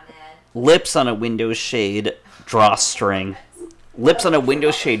 Come on, Ed. lips on a window shade drawstring. Lips on a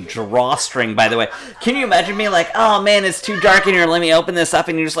window shade drawstring, by the way. Can you imagine me like, oh man, it's too dark in here, let me open this up,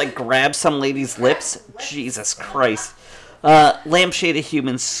 and you just like grab some lady's lips? Jesus Christ. Lampshade of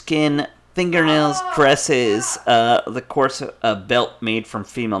human skin, fingernails, dresses, the course belt made from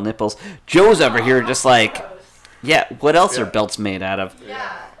female nipples. Joe's over here just like, yeah, what else are belts made out of?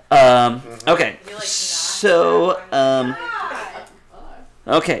 Yeah. Okay, so,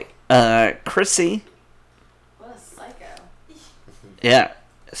 okay, Chrissy. What a psycho. Yeah.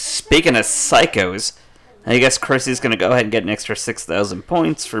 Speaking of psychos, I guess Chrissy's gonna go ahead and get an extra 6,000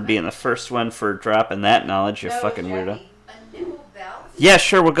 points for being the first one for dropping that knowledge, you fucking weirdo. A nipple belt? Yeah,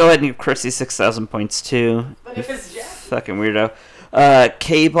 sure, we'll go ahead and give Chrissy 6,000 points too. But if it's Jackie. Fucking weirdo.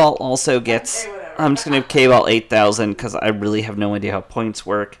 K-Ball also gets... Okay, whatever. I'm just gonna give K-Ball 8,000 because I really have no idea how points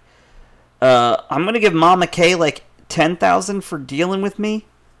work. I'm gonna give Mama K like 10,000 for dealing with me.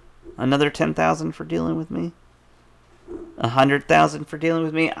 Another 10,000 for dealing with me. 100,000 for dealing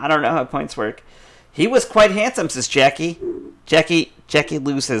with me. I don't know how points work. He was quite handsome, says Jackie. Jackie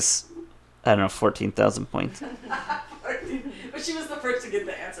loses, I don't know, 14,000 points. But she was the first to get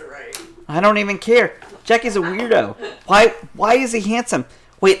the answer right. I don't even care. Jackie's a weirdo. Why is he handsome?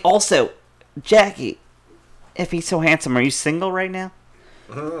 Wait, also, Jackie, if he's so handsome, are you single right now?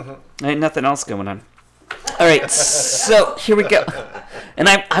 Ain't nothing else going on. All right, so here we go. And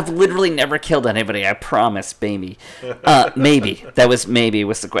I've literally never killed anybody. I promise, baby. Maybe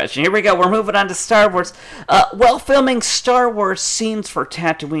was the question. Here we go. We're moving on to Star Wars. While filming Star Wars scenes for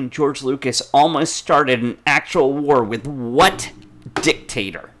Tatooine, George Lucas almost started an actual war with what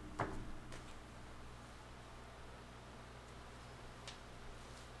dictator?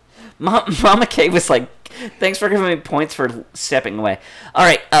 Mama Kay was like, thanks for giving me points for stepping away. All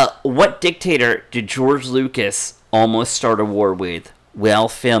right, what dictator did George Lucas almost start a war with while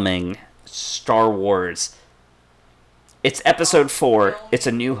filming Star Wars? It's episode 4. It's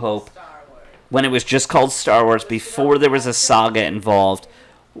A New Hope. When it was just called Star Wars, before there was a saga involved.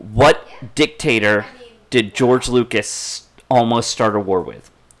 What dictator did George Lucas almost start a war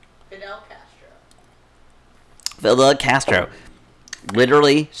with? Fidel Castro. Fidel Castro.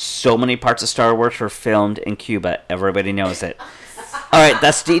 Literally, so many parts of Star Wars were filmed in Cuba. Everybody knows it. All right,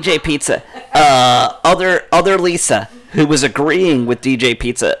 that's DJ Pizza. Other Lisa, who was agreeing with DJ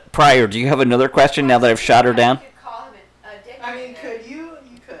Pizza prior. Do you have another question now that I've shot her down? You could call him a dictator. I mean, could you?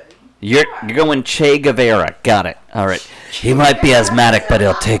 You could. You're going Che Guevara. Got it. All right. He might be asthmatic, but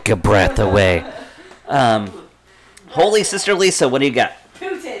he'll take your breath away. Holy Sister Lisa, what do you got?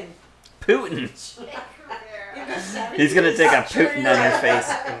 Putin. Putin. He's gonna take a Putin on his face.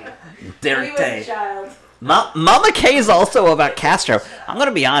 When he was a Dirty. child. Mama K is also about Castro. I'm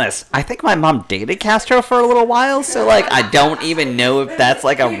gonna be honest. I think my mom dated Castro for a little while, so like I don't even know if that's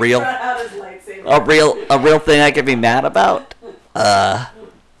like a He real, brought out his lightsaber. a real thing I could be mad about.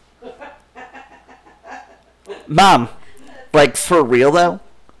 Mom, like for real though,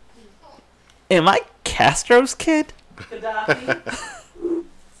 am I Castro's kid? Gaddafi.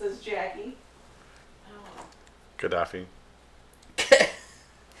 Says Jackie. Gaddafi.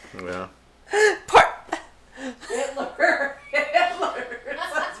 Yeah. Hitler.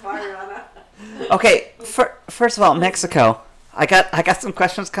 Says Mariana. Okay, first of all, Mexico. I got some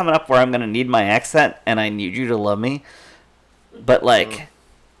questions coming up where I'm gonna need my accent, and I need you to love me. But like,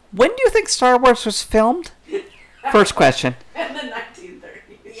 when do you think Star Wars was filmed? First question. In the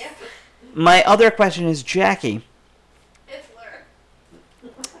 1930s. Yeah. My other question is Jackie. Hitler.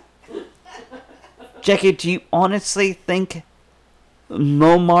 Jackie, do you honestly think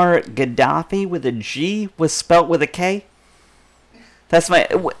Muammar Gaddafi with a G was spelt with a K? That's my.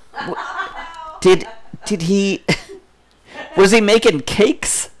 Did he? Was he making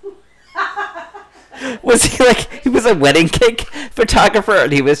cakes? Was he like he was a wedding cake photographer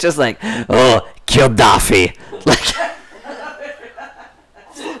and he was just like, oh, Gaddafi. Like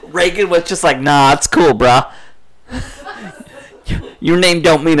Reagan was just like, nah, it's cool, bruh. Your name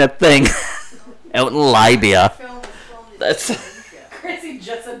don't mean a thing. Out in Libya. That's. Chrissy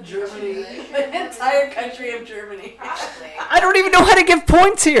just said Germany. The entire country of Germany. Probably. I don't even know how to give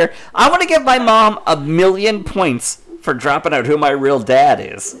points here. I want to give my mom 1,000,000 points for dropping out who my real dad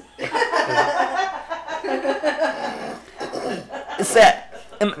is. Is that...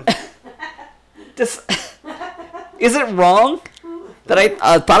 is it wrong that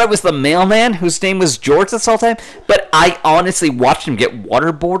I thought it was the mailman whose name was George this whole time? But I honestly watched him get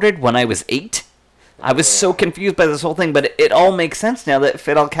waterboarded when I was 8. I was so confused by this whole thing, but it all makes sense now that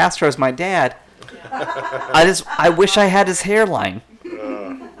Fidel Castro is my dad. I wish I had his hairline.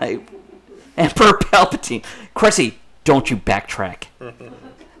 Emperor Palpatine. Cressy, don't you backtrack.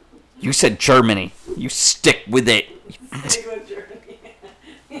 You said Germany. You stick with it. Stick with Germany.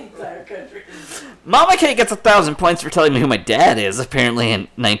 The entire country. Mama K gets 1,000 points for telling me who my dad is, apparently in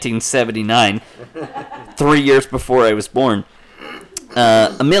 1979. 3 years before I was born.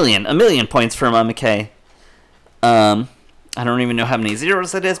 A million points for Mama K. I don't even know how many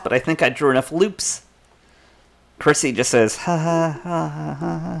zeros it is, but I think I drew enough loops. Chrissy just says, ha ha ha ha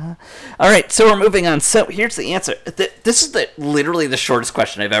ha ha. Alright, so we're moving on. So here's the answer. This is literally the shortest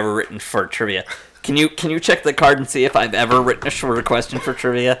question I've ever written for trivia. Can you check the card and see if I've ever written a shorter question for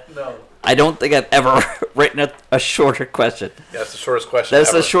trivia? No. I don't think I've ever written a shorter question. Yeah, that's the shortest question That's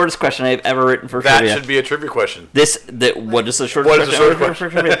ever. the shortest question I've ever written for That trivia. should be a trivia question. What is the shortest What is the question shortest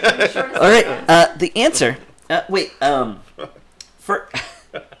I've ever written for trivia? All right, the answer. For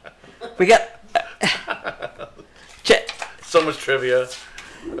we got. So much trivia.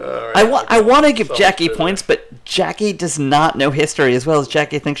 All right, I want to give so much Jackie trivia. points, but Jackie does not know history as well as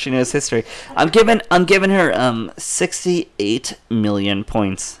Jackie thinks she knows history. I'm giving her 68 million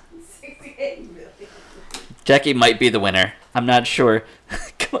points. 68 million. Jackie might be the winner. I'm not sure.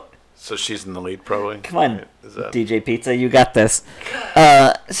 Come on. So she's in the lead, probably. Come on, Is that? DJ Pizza, you got this.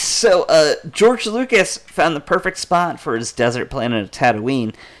 George Lucas found the perfect spot for his desert planet of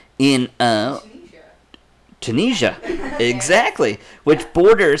Tatooine in Tunisia. Exactly, which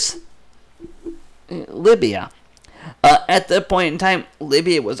borders Libya. At that point in time,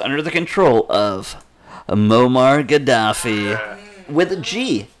 Libya was under the control of Muammar Gaddafi with a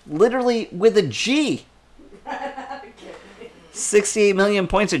G. Literally with a G. 68 million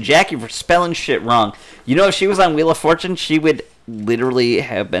points to Jackie for spelling shit wrong. You know, if she was on Wheel of Fortune, she would literally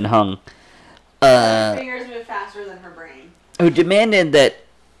have been hung. Her fingers move faster than her brain. Who demanded that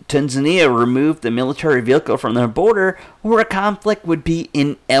Tanzania remove the military vehicle from their border or a conflict would be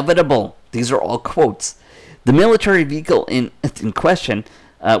inevitable. These are all quotes. The military vehicle in question,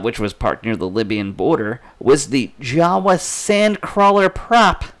 which was parked near the Libyan border, was the Jawa Sandcrawler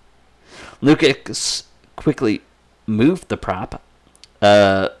prop. Lucas quickly moved the prop,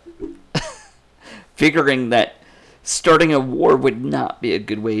 figuring that starting a war would not be a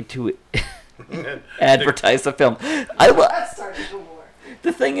good way to advertise the film. That started the war.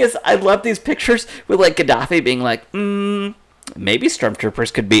 The thing is, I love these pictures with like Gaddafi being like, maybe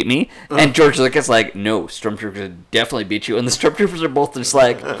stormtroopers could beat me, and George Lucas like, no, stormtroopers could definitely beat you, and the stormtroopers are both just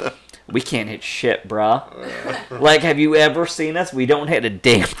like, we can't hit shit, brah. Like, have you ever seen us? We don't hit a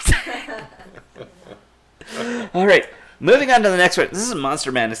damn thing. All right, moving on to the next one. This is Monster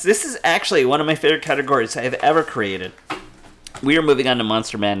Madness. This is actually one of my favorite categories I have ever created. We are moving on to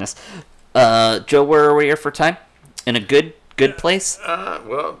Monster Madness. Joe, where are we here for time? In a good place?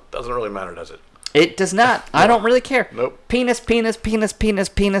 Well, doesn't really matter, does it? It does not. I don't really care. Nope. Penis, penis, penis, penis,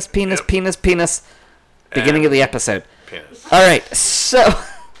 penis, penis, Yep. penis, penis. Beginning of the episode. Penis. All right, so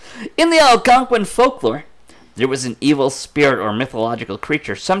in the Algonquin folklore, there was an evil spirit or mythological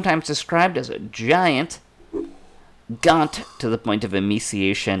creature, sometimes described as a giant, gaunt to the point of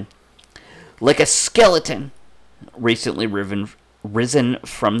emaciation, like a skeleton recently risen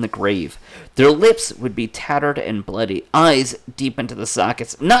from the grave. Their lips would be tattered and bloody, eyes deep into the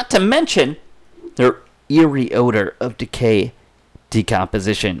sockets, not to mention their eerie odor of decay,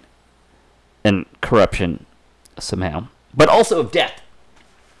 decomposition, and corruption somehow, but also of death.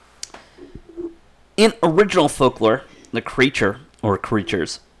 In original folklore, the creature or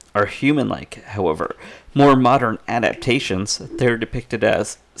creatures are human-like. However, more modern adaptations, they're depicted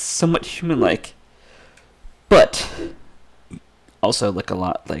as somewhat human-like, but also look a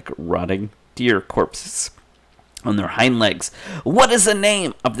lot like rotting deer corpses on their hind legs. What is the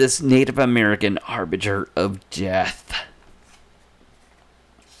name of this Native American harbinger of death?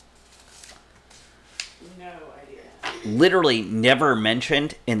 No idea. Literally never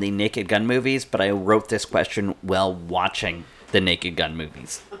mentioned in the Naked Gun movies, but I wrote this question while watching the Naked Gun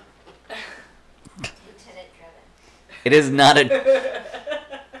movies. Lieutenant Drebin. It is not a...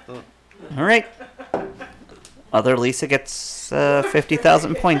 All right. Other Lisa gets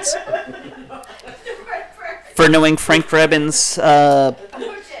 50,000 points for knowing Frank Drebin's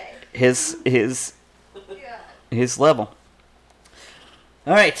his level.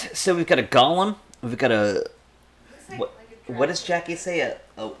 All right, so we've got a golem. We've got a what does Jackie say?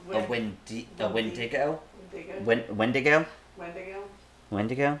 A Wendigo? Wendigo?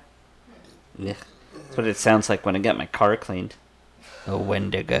 Wendigo? Yeah. That's what it sounds like when I get my car cleaned. A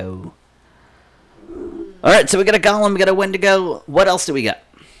Wendigo. All right, so we got a golem, we got a Wendigo. What else do we got?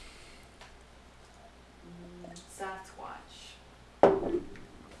 Sasquatch.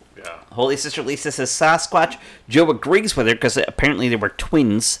 Yeah. Holy Sister Lisa says Sasquatch. Joe agrees with her because apparently they were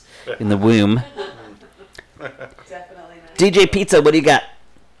twins in the womb. Definitely not. DJ Pizza, what do you got?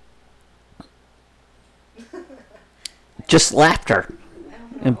 Just laughter.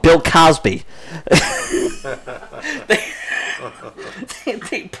 And Bill Cosby. they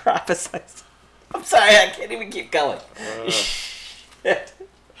prophesized. I'm sorry, I can't even keep going. Shit.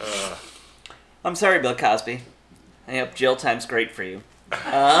 I'm sorry, Bill Cosby. I hope jail time's great for you.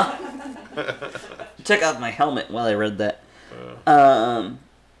 Took off my helmet while I read that.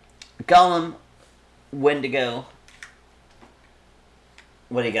 Gollum, Wendigo.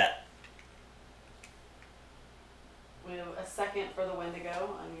 What do you got? We have a second for the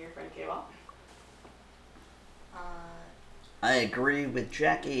Wendigo on your friend K-Ball. I agree with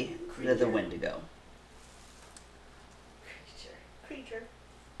Jackie for the Wendigo.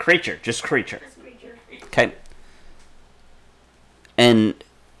 Creature, just creature. Okay. And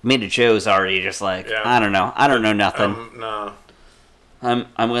me to Joe's already just like, Yeah. I don't know nothing. No. I'm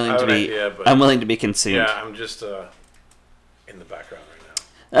willing I have to an be idea, but- I'm willing to be consumed. Yeah, I'm just in the background right now.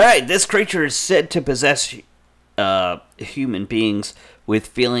 All right, this creature is said to possess human beings with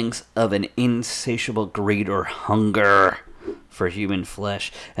feelings of an insatiable greed or hunger for human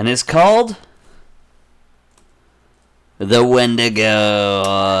flesh, and is called the Wendigo.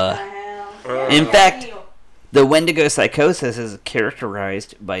 What the hell? In fact, the Wendigo psychosis is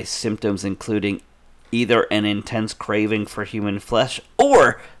characterized by symptoms including either an intense craving for human flesh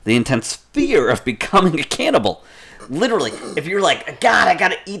or the intense fear of becoming a cannibal. Literally, if you're like, God, I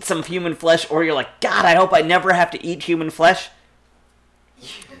gotta eat some human flesh, or you're like, God, I hope I never have to eat human flesh,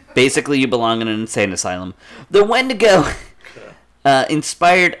 basically you belong in an insane asylum. The Wendigo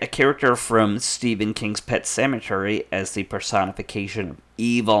inspired a character from Stephen King's Pet Sematary as the personification of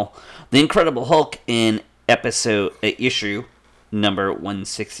evil. The Incredible Hulk in issue number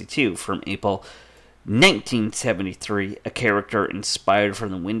 162 from April 1973, a character inspired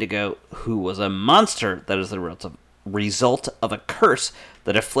from the Wendigo who was a monster that is the result of a curse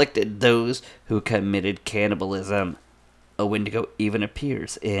that afflicted those who committed cannibalism. A Wendigo even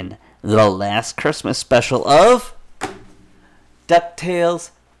appears in the Last Christmas special of DuckTales.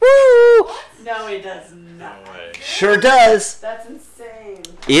 Woo! No, he does not. No way. Sure does. That's insane.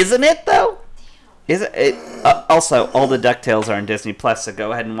 Isn't it, though? Is it? Also, all the DuckTales are on Disney Plus, so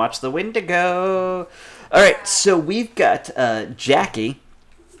go ahead and watch the Wendigo. Alright, so we've got Jackie,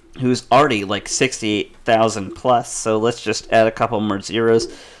 who's already like 68,000 plus, so let's just add a couple more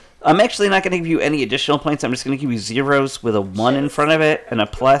zeros. I'm actually not going to give you any additional points, I'm just going to give you zeros with a 1 in front of it and a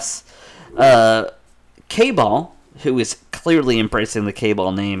plus. K-Ball, who is clearly embracing the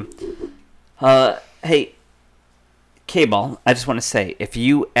K-Ball name. Hey, K-Ball, I just want to say, if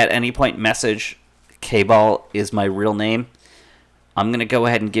you at any point message K-Ball is my real name, I'm going to go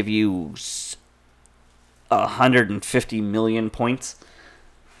ahead and give you 150 million points.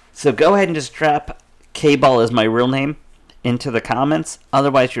 So go ahead and just drop K-Ball as my real name into the comments.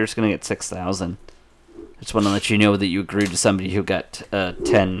 Otherwise, you're just going to get 6,000. Just want to let you know that you agreed to somebody who got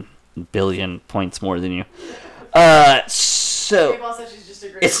 10 billion points more than you. So K-Ball said she's just a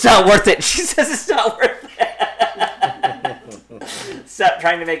great it's not worth it. She says it's not worth it. Stop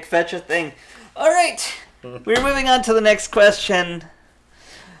trying to make fetch a thing. All right, we're moving on to the next question.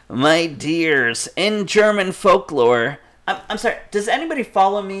 My dears, in German folklore, I'm sorry, does anybody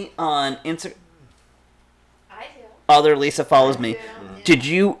follow me on Instagram? I do. Other Lisa follows me.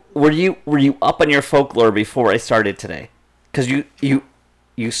 Were you up on your folklore before I started today? Because you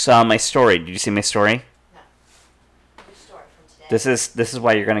saw my story. Did you see my story? No. Your story from today. This is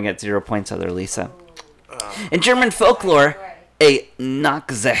why you're gonna get 0 points, Other Lisa. In German folklore, a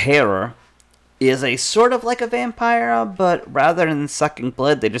Nachzehrer is a sort of like a vampire, but rather than sucking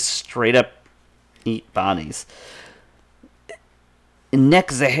blood, they just straight up eat bodies.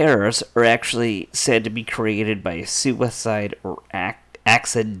 Nachzeherers are actually said to be created by suicide or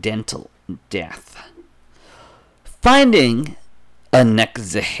accidental death. Finding a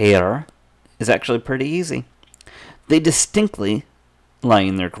Nachzeherer is actually pretty easy. They distinctly lie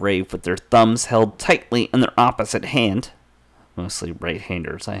in their grave with their thumbs held tightly in their opposite hand. Mostly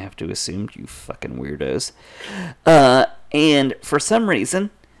right-handers, I have to assume, you fucking weirdos. And for some reason,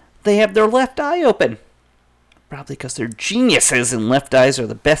 they have their left eye open. Probably because they're geniuses and left eyes are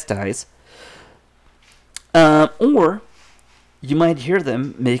the best eyes. Or you might hear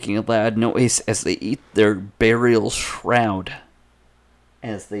them making a loud noise as they eat their burial shroud.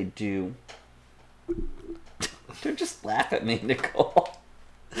 As they do. Don't just laugh at me, Nicole.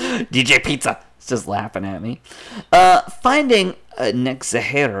 DJ Pizza is just laughing at me. Finding a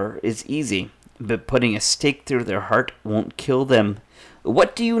Nachzeherer is easy, but putting a stake through their heart won't kill them.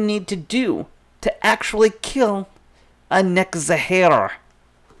 What do you need to do to actually kill a Nachzeherer?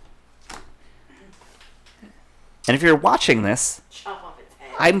 And if you're watching this, chop off its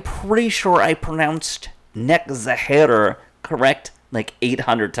head. I'm pretty sure I pronounced Nachzeherer correct like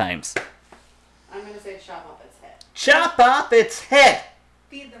 800 times. I'm gonna say chop off its head. Chop off its head!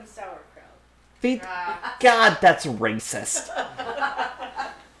 Feed them sauerkraut. Feed... God, that's racist.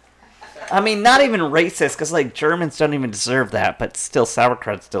 I mean, not even racist, because, like, Germans don't even deserve that, but still,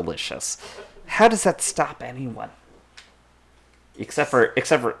 sauerkraut's delicious. How does that stop anyone? Except for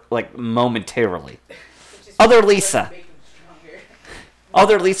like, momentarily. Other Lisa. Make them stronger.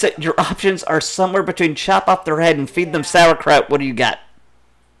 Other Lisa, your options are somewhere between chop off their head and feed them sauerkraut. What do you got?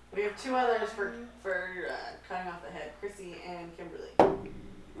 We have two others for cutting off the head, Chrissy and Kimberly.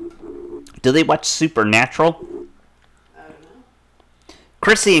 Do they watch Supernatural? I don't know.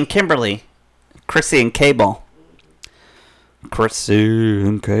 Chrissy and Kimberly. Chrissy and K-Ball. Chrissy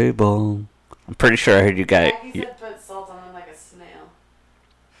and K-Ball. I'm pretty sure I heard you guys. Maggie said put salt on them like a snail.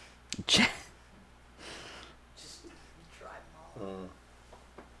 Just try them all.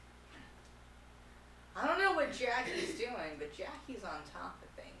 I don't know what what Jackie's doing, but Jackie's on top of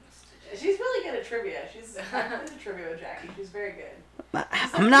things today. She's really good at trivia. She's I'm into trivia with Jackie. She's very good.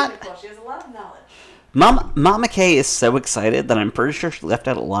 I'm not. Technical. She has a lot of knowledge. Mama K is so excited that I'm pretty sure she left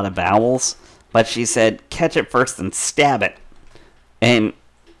out a lot of vowels, but she said, catch it first and stab it. And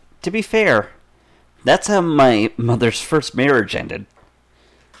to be fair, that's how my mother's first marriage ended.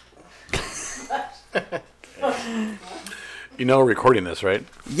 You know we're recording this, right?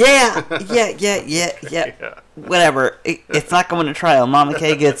 Yeah. Whatever. It's not going to trial. Mama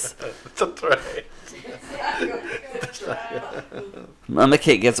K gets That's right. Mama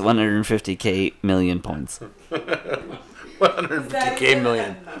K gets 150K million points. 150K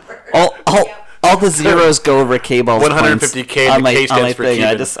million. All the zeros go over K-ball's 150K on and my, the K on stands my for thing.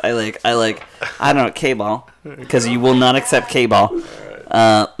 Cuban. I don't know, K-ball. Because you will not accept K-ball.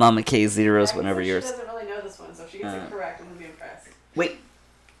 Mama K zeros whenever She yours. doesn't really know this one, so if she gets it correct, I'm gonna be impressed. Wait,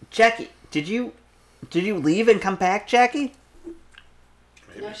 Jackie, did you leave and come back, Jackie?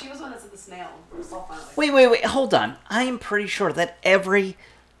 No, she was one that said the snail. So finally. Wait, hold on. I am pretty sure that every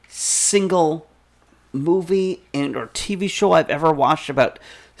single movie and or TV show I've ever watched about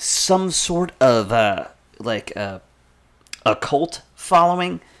some sort of a cult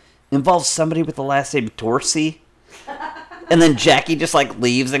following involves somebody with the last name Dorsey. And then Jackie just like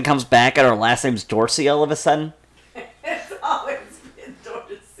leaves and comes back and her last name's Dorsey all of a sudden. It's always been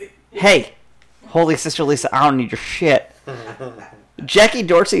Dorsey. Hey, holy sister Lisa, I don't need your shit. Jackie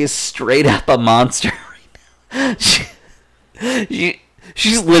Dorsey is straight up a monster right now.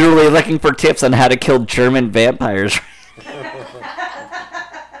 She's literally looking for tips on how to kill German vampires.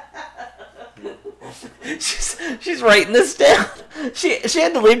 she's writing this down. She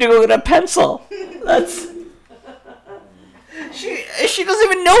had to leave to go get a pencil. She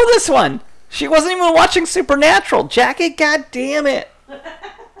doesn't even know this one. She wasn't even watching Supernatural. Jackie, god damn it.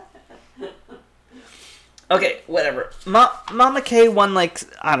 Okay, whatever. Mama K won like,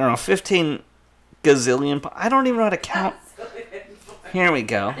 I don't know, 15 gazillion. I don't even know how to count. Here we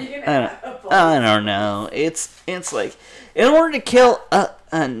go. I don't know. It's like, in order to kill a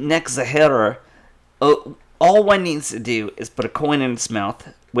Nexahera, all one needs to do is put a coin in its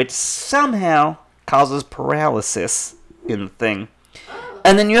mouth, which somehow causes paralysis in the thing.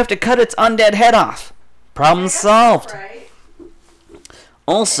 And then you have to cut its undead head off. Problem solved. Right?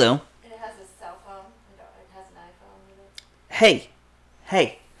 Also, And it has a cell phone. It has an iPhone with it.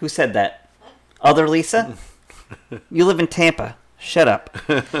 hey, who said that? Other Lisa? You live in Tampa. Shut up.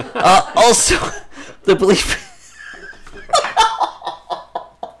 Also, the belief...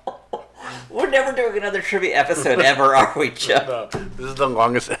 We're never doing another trivia episode ever, are we, Chuck? No, this is the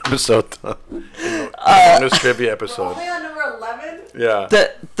longest episode. The longest trivia We're episode. only on number 11? Yeah.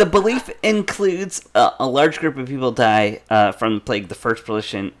 The belief includes a large group of people die from the plague. The first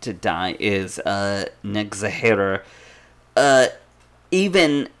person to die is Nexahera.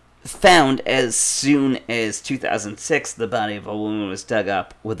 Even found as soon as 2006, the body of a woman was dug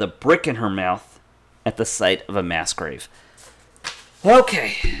up with a brick in her mouth at the site of a mass grave. Okay,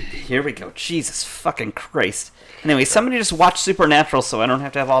 here we go. Jesus fucking Christ. Anyway, somebody just watch Supernatural so I don't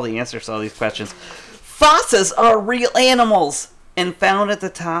have to have all the answers to all these questions. Fossas are real animals and found at the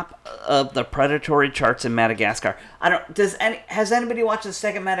top of the predatory charts in Madagascar. Has anybody watched the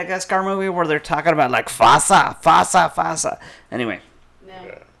second Madagascar movie where they're talking about like Fossa? Anyway,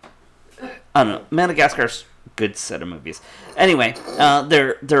 No. I don't know. Madagascar's a good set of movies. Anyway,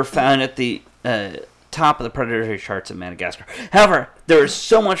 they're found at the top of the predatory charts in Madagascar. However, there is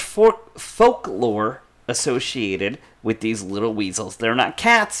so much folklore associated with these little weasels. They're not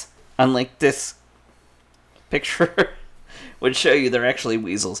cats, unlike this picture would show you they're actually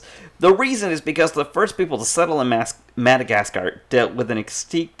weasels. The reason is because the first people to settle in Madagascar dealt with an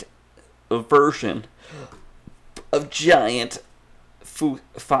extinct version of giant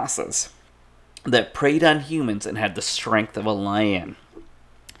fossas that preyed on humans and had the strength of a lion.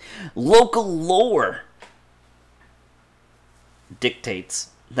 Local lore dictates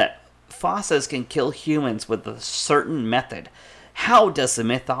that fossas can kill humans with a certain method. How does the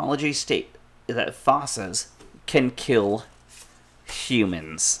mythology state that fossas can kill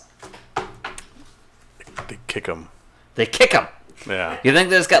humans? They kick them. They kick them. Yeah. You think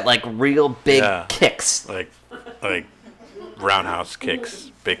they've got like real big Yeah. kicks? Like roundhouse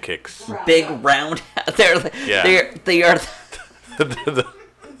kicks. Big kicks. Big round. They are.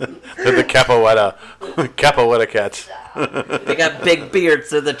 They're the Capoeira cats. They got big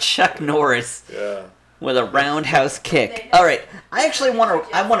beards. They're the Chuck Norris. Yeah. With a roundhouse kick. All right, I actually want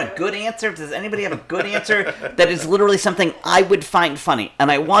a good answer. Does anybody have a good answer that is literally something I would find funny?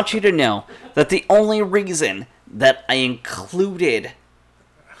 And I want you to know that the only reason that I included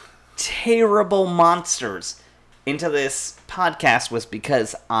terrible monsters into this podcast was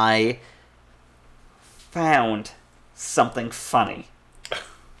because I found something funny.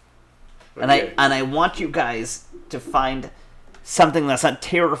 Okay. And I want you guys to find something that's not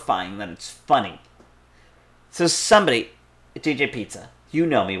terrifying, that it's funny. So somebody, DJ Pizza, you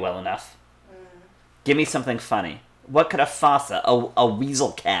know me well enough. Give me something funny. What could a fossa, a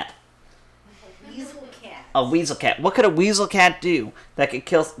weasel cat, Weasel cat. a weasel cat, what could a weasel cat do that could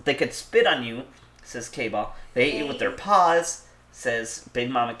kill, they could spit on you, says K-Ball. They ate you with their paws, says Big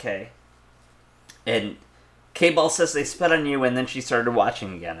Mama K. And K-Ball says they spit on you and then she started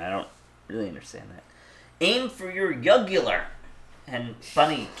watching again. I don't really understand that. Aim for your jugular and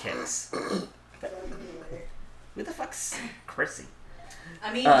bunny kicks. Who the fuck's Chrissy?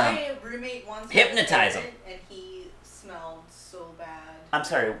 I mean, my roommate once hypnotize had a him. ferret, and he smelled so bad. I'm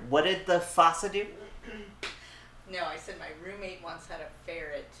sorry, what did the fossa do? No, I said my roommate once had a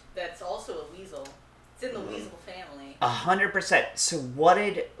ferret that's also a weasel. It's in the weasel family. 100%. So what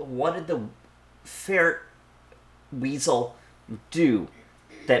did the ferret weasel do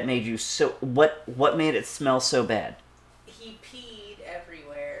that made you so... What made it smell so bad? He peed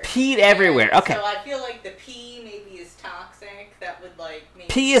everywhere. Peed everywhere, And okay. So I feel like the pee maybe is toxic. That would like maybe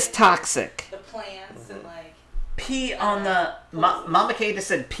Pee is trigger toxic. The plants and like. Pee on the... Mama K just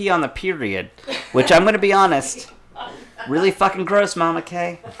said pee on the period. Which I'm going to be honest. Really fucking gross, Mama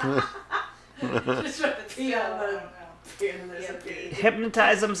K. Just rip it Pee on the- I don't know. Yeah, pee.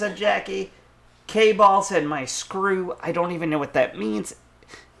 Hypnotize him, said Jackie. K-Ball said my screw. I don't even know what that means.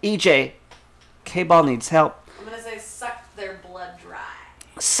 EJ, K-Ball needs help. I'm gonna say suck their blood dry.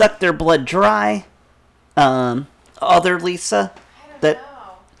 Suck their blood dry. Other Lisa, I don't that-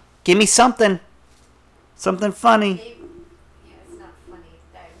 know. give me something. Something funny. Maybe, yeah, it's not funny.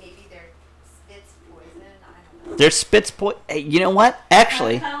 Maybe their spit's poison. I don't know. Their spits Hey, you know what?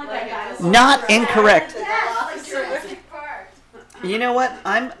 Actually, Kinda like Like that it. dinosaur. not incorrect. Yes, like Jurassic Park. You know what?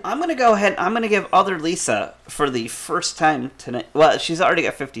 I'm gonna go ahead. I'm gonna give Other Lisa for the first time tonight. Well, she's already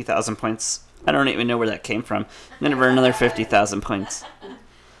got 50,000 points. I don't even know where that came from. I'm gonna give her another 50,000 points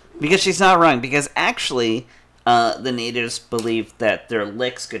because she's not wrong. Because actually, the natives believed that their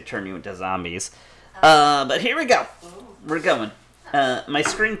licks could turn you into zombies. But here we go. We're going. My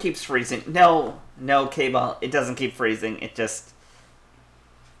screen keeps freezing. No, K-Ball. It doesn't keep freezing. It just...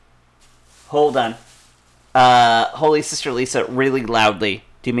 Hold on. Holy Sister Lisa, really loudly,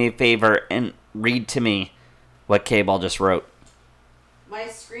 do me a favor and read to me what K-Ball just wrote. My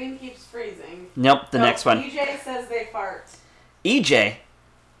screen keeps freezing. Nope, the No, next one. EJ says they fart. EJ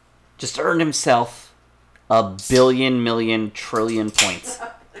just earned himself a billion, million, trillion points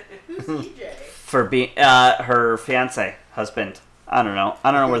Who's EJ? for being her fiance, husband. I don't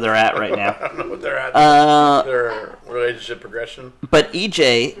know where they're at right now. I don't know what they're at. Uh, Their relationship progression. but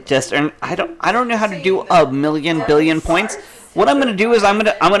EJ just earned. I don't know how to do a million, billion points. What I'm gonna do is I'm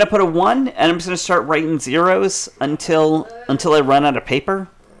gonna put a 1 and I'm just gonna start writing zeros until I run out of paper.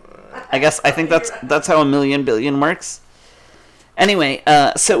 I think that's how a million, billion works. Anyway,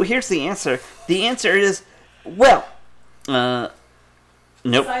 so here's the answer. The answer is, well, nope.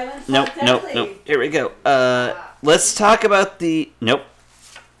 Silence Nope. not deadly. Here we go. Let's talk about the... Nope.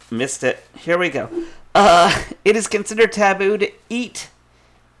 Missed it. Here we go. It is considered taboo to eat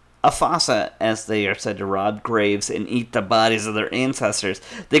a fossa, as they are said to rob graves and eat the bodies of their ancestors.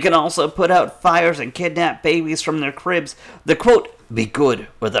 They can also put out fires and kidnap babies from their cribs. The quote, "Be good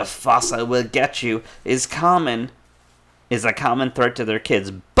or the fossa will get you," is a common threat to their kids.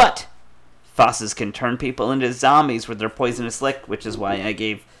 But fossas can turn people into zombies with their poisonous lick, which is why I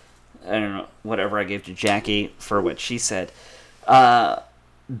gave, I don't know, whatever I gave to Jackie for what she said.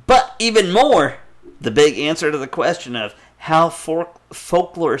 But even more, the big answer to the question of how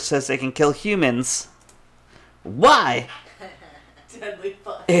folklore says they can kill humans, why? Deadly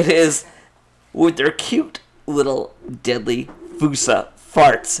fun. It is with their cute little deadly Fusa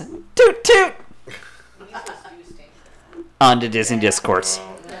farts. Toot toot! Weasels do stink. On to Disney Discourse.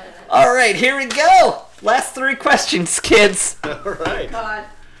 Alright, here we go! Last 3 questions, kids. All right. God.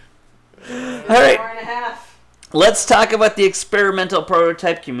 Alright. Hour and a half. Let's talk about the experimental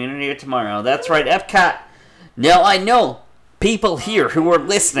prototype community of tomorrow. That's right, Epcot. Now, I know people here who are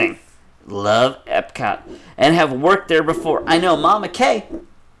listening love Epcot and have worked there before. I know Mama Kay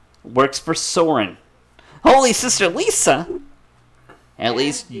works for Soarin'. Holy Sister Lisa at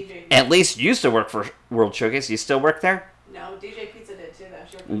least used to work for World Showcase. You still work there? No, DJ Pizza did too, though.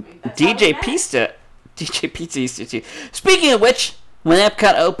 She worked with me. That's how we DJ met. Pizza used to too. Speaking of which, when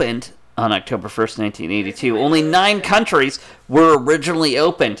Epcot opened on October 1st, 1982, only 9 countries were originally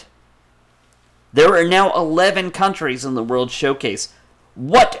opened. There are now 11 countries in the World Showcase.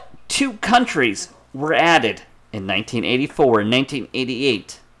 What 2 countries were added in 1984 and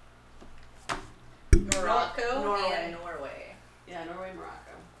 1988? Morocco Norway. and Norway. Yeah, Norway,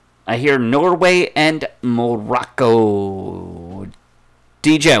 Morocco. I hear Norway and Morocco.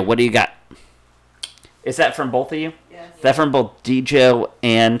 DJ, what do you got? Is that from both of you? Yes. Is that from both DJ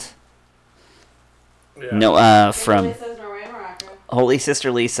and Yeah. no? It From really says Norway and Morocco. Holy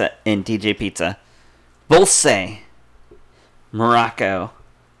Sister Lisa and DJ Pizza. Both say Morocco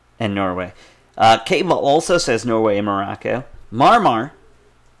and Norway. Cable also says Norway and Morocco. Marmar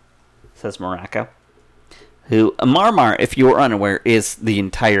says Morocco. Who Marmar, if you are unaware, is the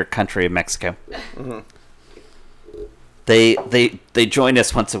entire country of Mexico. They join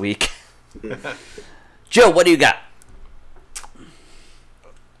us once a week. Joe, what do you got?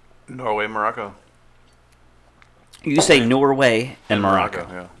 Norway, Morocco. You say Norway and Morocco.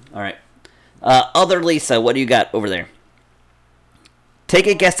 Yeah. All right. Other Lisa, what do you got over there? Take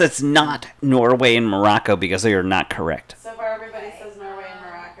a guess that's not Norway and Morocco because they are not correct. So far, everybody says Norway and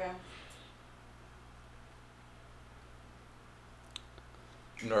Morocco.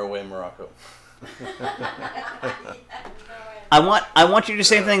 Norway, Morocco. I want you to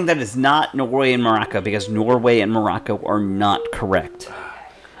say something that is not Norway and Morocco because Norway and Morocco are not correct.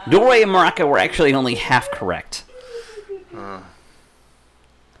 Norway and Morocco were actually only half correct.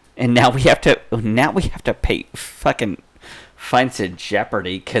 And now we have to pay fucking fines to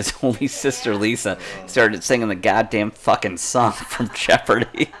Jeopardy because Holy Sister Lisa started singing the goddamn fucking song from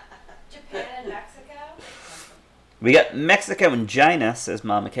Jeopardy. Japan and Mexico? We got Mexico and China, says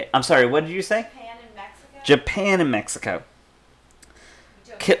Mama K. I'm sorry, what did you say? Japan and Mexico? Japan and Mexico.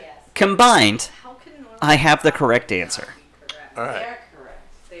 Joe, Co- yes. combined, How can Norway I have the correct answer. be correct? All They right. are correct.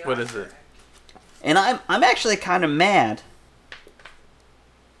 They What are is it? correct. And I'm actually kind of mad.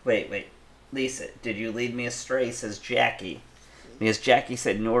 Wait. Lisa, did you lead me astray, says Jackie. Because Jackie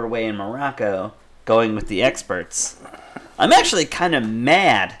said Norway and Morocco, going with the experts. I'm actually kind of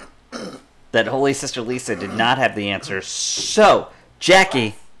mad that Holy Sister Lisa did not have the answer. So,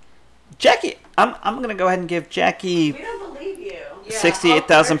 Jackie, I'm going to go ahead and give Jackie... We don't believe you. Yeah,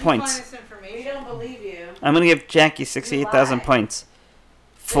 68,000 where'd you points. find this information? We don't believe you. I'm going to give Jackie 68,000 lie. points This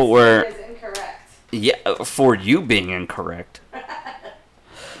for... is incorrect. Yeah, for you being incorrect.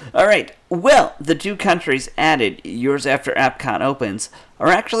 All right. Well, the 2 countries added years after Epcot opens are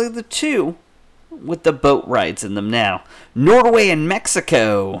actually the 2 with the boat rides in them now. Norway and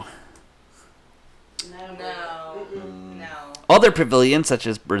Mexico. No. No. Mm-mm. No. Other pavilions such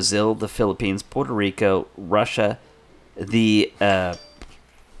as Brazil, the Philippines, Puerto Rico, Russia, the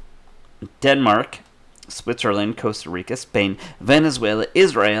Denmark, Switzerland, Costa Rica, Spain, Venezuela,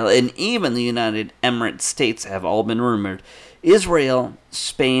 Israel, and even the United Emirates States have all been rumored. Israel,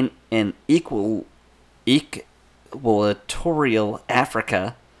 Spain, and Equatorial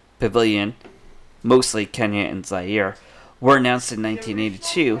Africa Pavilion, mostly Kenya and Zaire, were announced in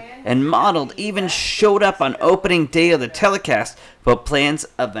 1982, and modeled even showed up on opening day of the telecast, but plans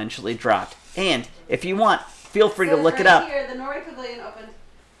eventually dropped. And if you want, feel free to Says look it right up. Here, the Norway Pavilion opened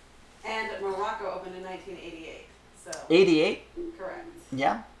and Morocco opened in 1988. So 88? correct.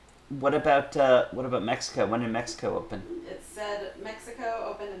 Yeah. What about Mexico? When did Mexico open? It said Mexico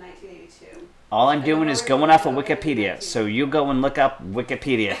opened in 1982. All I'm And doing the is Norway going off of Pavilion opened in Wikipedia. So you go and look up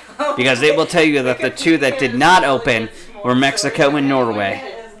Wikipedia. Oh, Because they will tell you that the 2 that did not open were Mexico and Norway.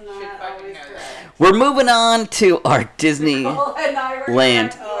 It is Should not fucking always know that. correct. We're moving on to our Disney Nicole and I were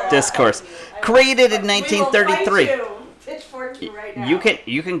Land correct. You were discourse. right. I- Created in We will 1933. fight you. Pitchfork you right now.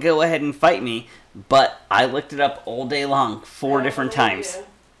 You can go ahead and fight me, but I looked it up all day long, 4 I different believe times.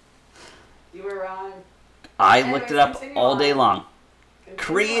 You were wrong. I Anyways, looked it up continue all on. day long.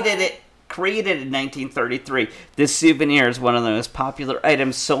 Continue on. Created in 1933. This souvenir is one of the most popular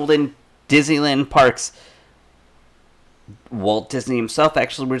items sold in Disneyland parks. Walt Disney himself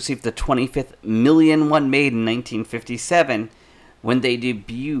actually received the 25th million one made in 1957. When they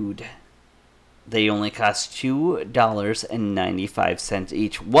debuted, they only cost $2.95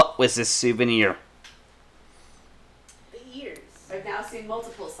 each. What was this souvenir? The ears. I've now seen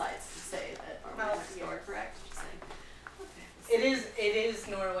multiple sites say that Norway and Mexico are correct. Just saying. Okay. It is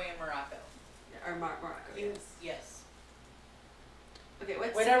Norway and Morocco. Or Morocco, yes. Yes. Okay,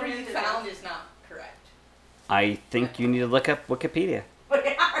 what's Whatever you found is not correct. I think you need to look up Wikipedia.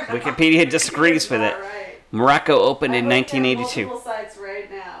 Wikipedia Wikipedia disagrees with it. Right. Morocco opened in I looked at 1982. multiple sites right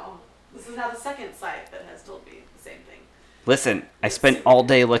now. This is now the second site that has told me the same thing. Listen, I spent all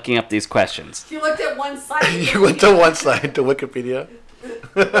day looking up these questions. If you looked at one site, You went to one side to Wikipedia.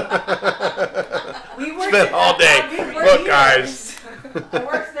 we worked Spent at all that day. for Look, years. guys. I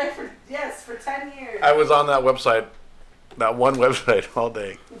worked there for 10 years. I was on that website, that one website, all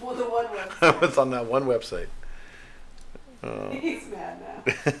day. Well, the I was on that one website. He's mad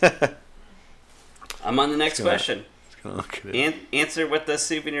now. I'm on the next gonna- question. Look at it. Answer what the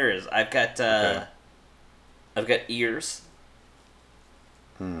souvenir is. I've got Okay. I've got ears.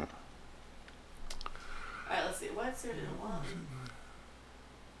 Alright, let's see. What's there to love?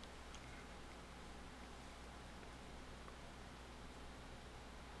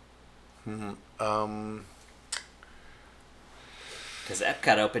 Because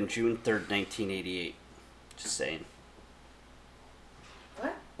Epcot opened June 3rd, 1988. Just saying.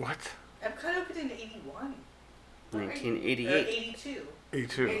 What? What? Epcot opened in 81. Or 1988. 82.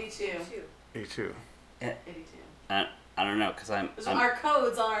 82. 82. 82. 82. I don't know, because I'm So our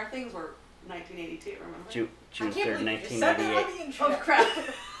codes on our things were 1982, remember? June I can't 3rd, believe you just said that on 1988. the intro. Oh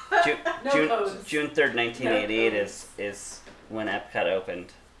crap. June, No June, codes. June 3rd, 1988 No codes. is when Epcot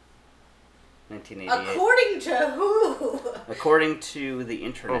opened. 1988. According to who? According to the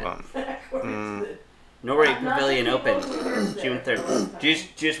internet. Hold on. According to the- Norway Not the Pavilion people opened who worked there June for a 3rd. long Do you time.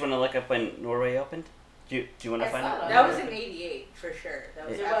 just want to look up when Norway opened? Do you want to I find saw out? it. That was in 88 for sure. That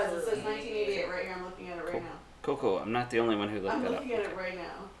was It was. It absolutely says 1988 right here. I'm looking at it right Cool. now. Cool. I'm not the only one who looked I'm that up. looking at it right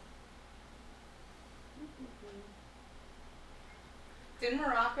now. Didn't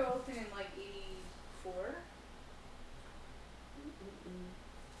Morocco open in like 84?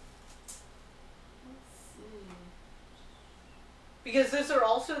 Let's see. Because those are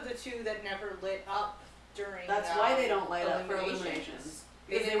also the two that never lit up during. That's why they don't light up for Illuminations. illuminations.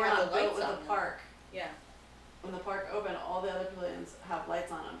 They Because they didn't were have not the built lights with on the them. park. Yeah. When the park opened, all the other pavilions have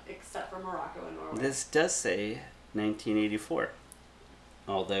lights on them, except for Morocco and Norway. This does say 1984.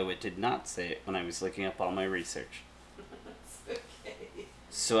 Although it did not say it when I was looking up all my research. It's okay.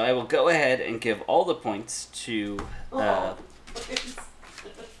 So I will go ahead and give all the points to Oh.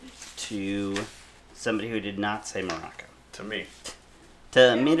 to somebody who did not say Morocco. To me.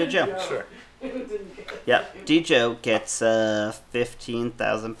 To Mina Joe. Sure. Who didn't get it? Yep, Joe gets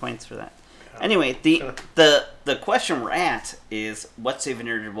 15,000 points for that. Anyway, the question we're at is what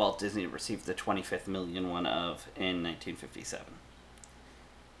souvenir did Walt Disney receive the 25th million one of in 1957?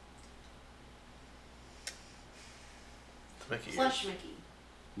 It's Mickey Plush ears. Mickey.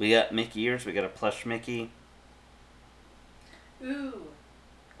 We got Mickey ears, we got a plush Mickey. Ooh.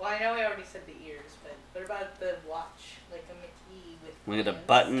 Well, I know I already said the ears, but what about the watch? Like a Mickey with. We got a hands?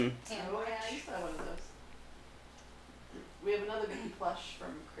 button. Hand Oh watch. yeah, I used to have one of those. We have another Mickey plush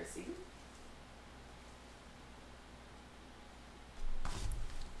from Chrissy.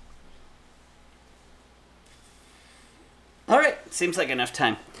 All right, seems like enough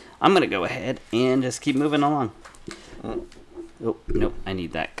time. I'm gonna go ahead and just keep moving along. Oh nope, I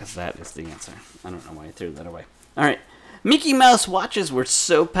need that because that is the answer. I don't know why I threw that away. All right, Mickey Mouse watches were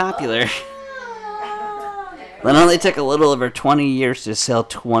so popular. It only took a little over 20 years to sell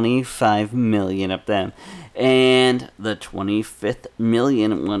 25 million of them. And the 25th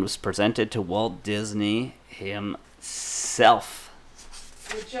million one was presented to Walt Disney himself.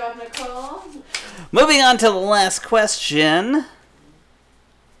 Good job, Nicole. Moving on to the last question.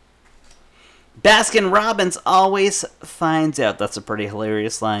 Baskin Robbins always finds out. That's a pretty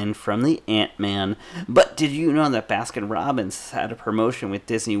hilarious line from the Ant-Man. But did you know that Baskin Robbins had a promotion with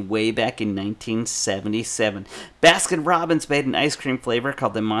Disney way back in 1977? Baskin Robbins made an ice cream flavor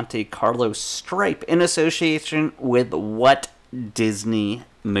called the Monte Carlo Stripe in association with what Disney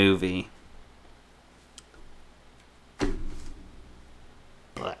movie?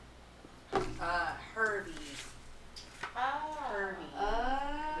 But Herbie. Oh. Herbie.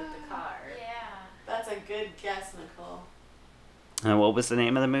 With the car. Yeah. That's a good guess, Nicole. and what was the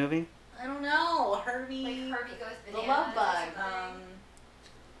name of the movie? I don't know. Herbie. Like Herbie Goes The Bananas. Love or Bug. something. Um. I don't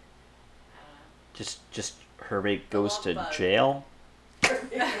know. Just Herbie goes Love to Bug. jail?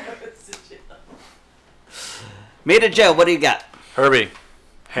 It's a joke. Made it, Joe. What do you got? Herbie.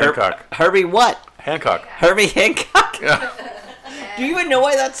 Hancock. Herbie what? Hancock. Herbie Hancock? Yeah. Do you even know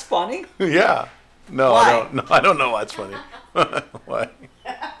why that's funny? Yeah. No, Why? I don't. No, I don't know why it's funny. Why?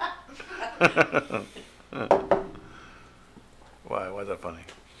 Why? Why is that funny?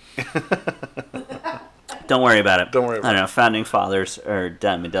 Don't worry about it. Don't worry about I don't know. Founding fathers are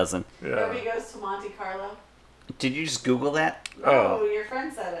dime a dozen. Herbie Yeah. goes to Monte Carlo. Did you just Google that? No, Oh. your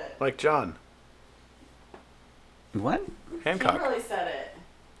friend said it. Like John What? Hancock. Kimberly said it.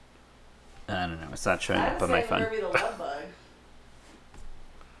 I don't know. It's not showing I up was on my saying phone. Herbie the Love Bug.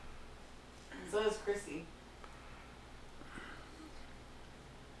 So is Chrissy.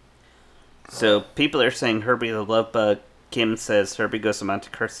 So people are saying Herbie the Love Bug. Kim says Herbie goes to Monte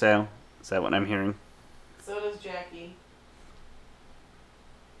Cristo. Is that what I'm hearing? So does Jackie.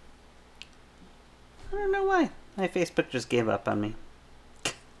 I don't know why. My Facebook just gave up on me.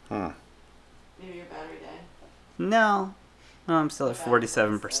 Hmm. No. No, I'm still at Okay,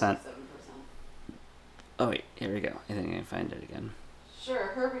 47%. 47%. Oh, wait. Here we go. I think I can find it again. Sure,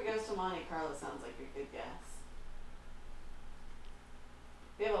 Herbie Goes to Monte Carlo sounds like a good guess.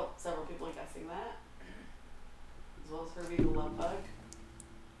 We have several people guessing that. As well as Herbie the Love Bug.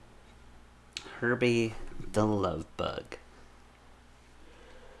 Herbie the Love Bug.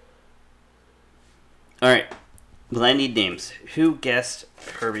 Alright. Well, I need names. Who guessed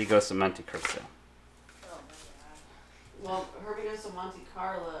Herbie Goes to Monte Cristo? Oh my Well, Herbie Goes to Monte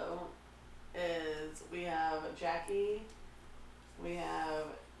Carlo is, we have Jackie, we have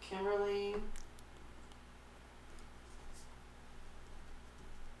Kimberly,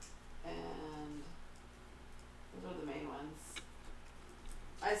 and those are the main ones.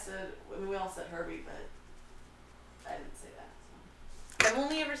 I mean, we all said Herbie, but I didn't say that. god. I've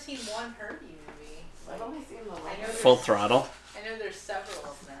only ever seen one Herbie movie. So. I've only seen the one. I know Full Throttle? I know there's several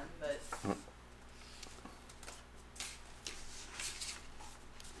of them, but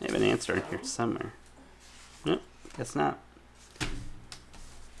I have an answer in here somewhere. Nope, guess not. I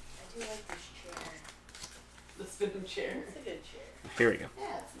do like this chair. The spinning chair. It's a good chair. Here we go.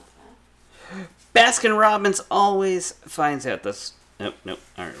 Yeah, it's not bad. Baskin Robbins always finds out this. Nope.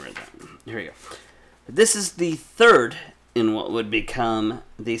 I already read that. Here we go. This is the third in what would become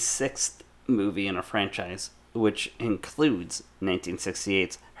the sixth movie in a franchise, which includes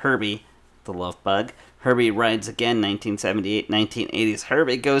 1968's Herbie the Love Bug, Herbie Rides Again, 1978, 1980's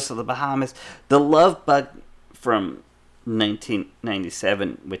Herbie Goes to the Bahamas, The Love Bug from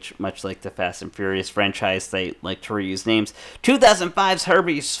 1997, which, much like the Fast and Furious franchise, they like to reuse names. 2005's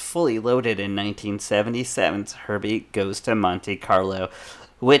Herbie's Fully Loaded, and 1977's Herbie Goes to Monte Carlo,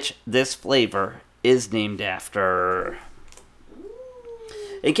 which this flavor is named after.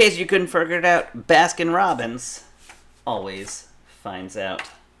 In case you couldn't figure it out, Baskin Robbins always finds out.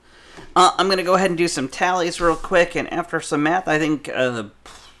 I'm going to go ahead and do some tallies real quick, and after some math, I think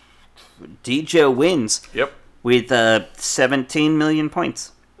DJ wins. Yep. With 17 million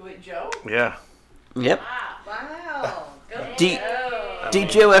points. Wait, Joe? Yeah. Yep. Wow. Go D- Joe.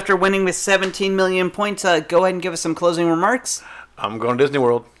 DJ, after winning with 17 million points, go ahead and give us some closing remarks. I'm going to Disney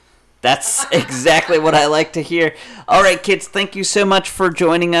World. That's exactly what I like to hear. All right, kids, thank you so much for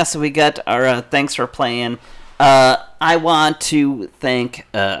joining us. We got our thanks for playing. I want to thank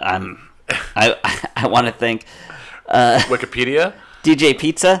I want to thank Wikipedia. DJ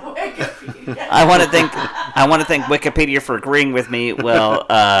Pizza. Wikipedia. I want to thank Wikipedia for agreeing with me. Well,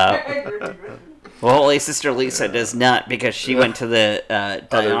 Holy Sister Lisa does not, because she went to the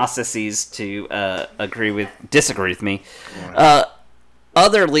diocese to disagree with me.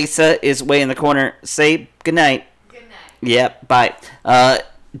 Other Lisa is way in the corner. Say goodnight. Good night. Yep, bye.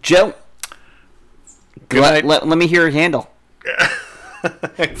 Joe, Good night. let me hear your handle.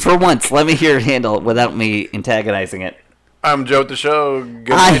 For once, let me hear your handle without me antagonizing it. I'm Joe at the show.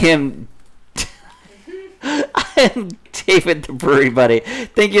 Good I night. am David the Brewery Buddy.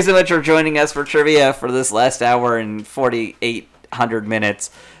 Thank you so much for joining us for trivia for this last hour and 4,800 minutes.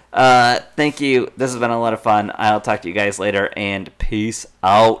 Thank you. This has been a lot of fun. I'll talk to you guys later, and peace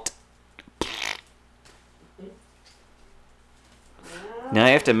out. Now I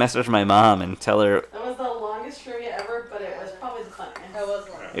have to message my mom and tell her That was the longest trivia ever, but it was probably the funniest. That was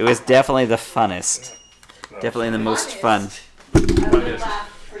long. it was definitely the funnest. Definitely the most fun. I would laugh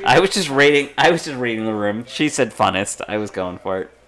pretty I was just reading the room. She said funnest. I was going for it.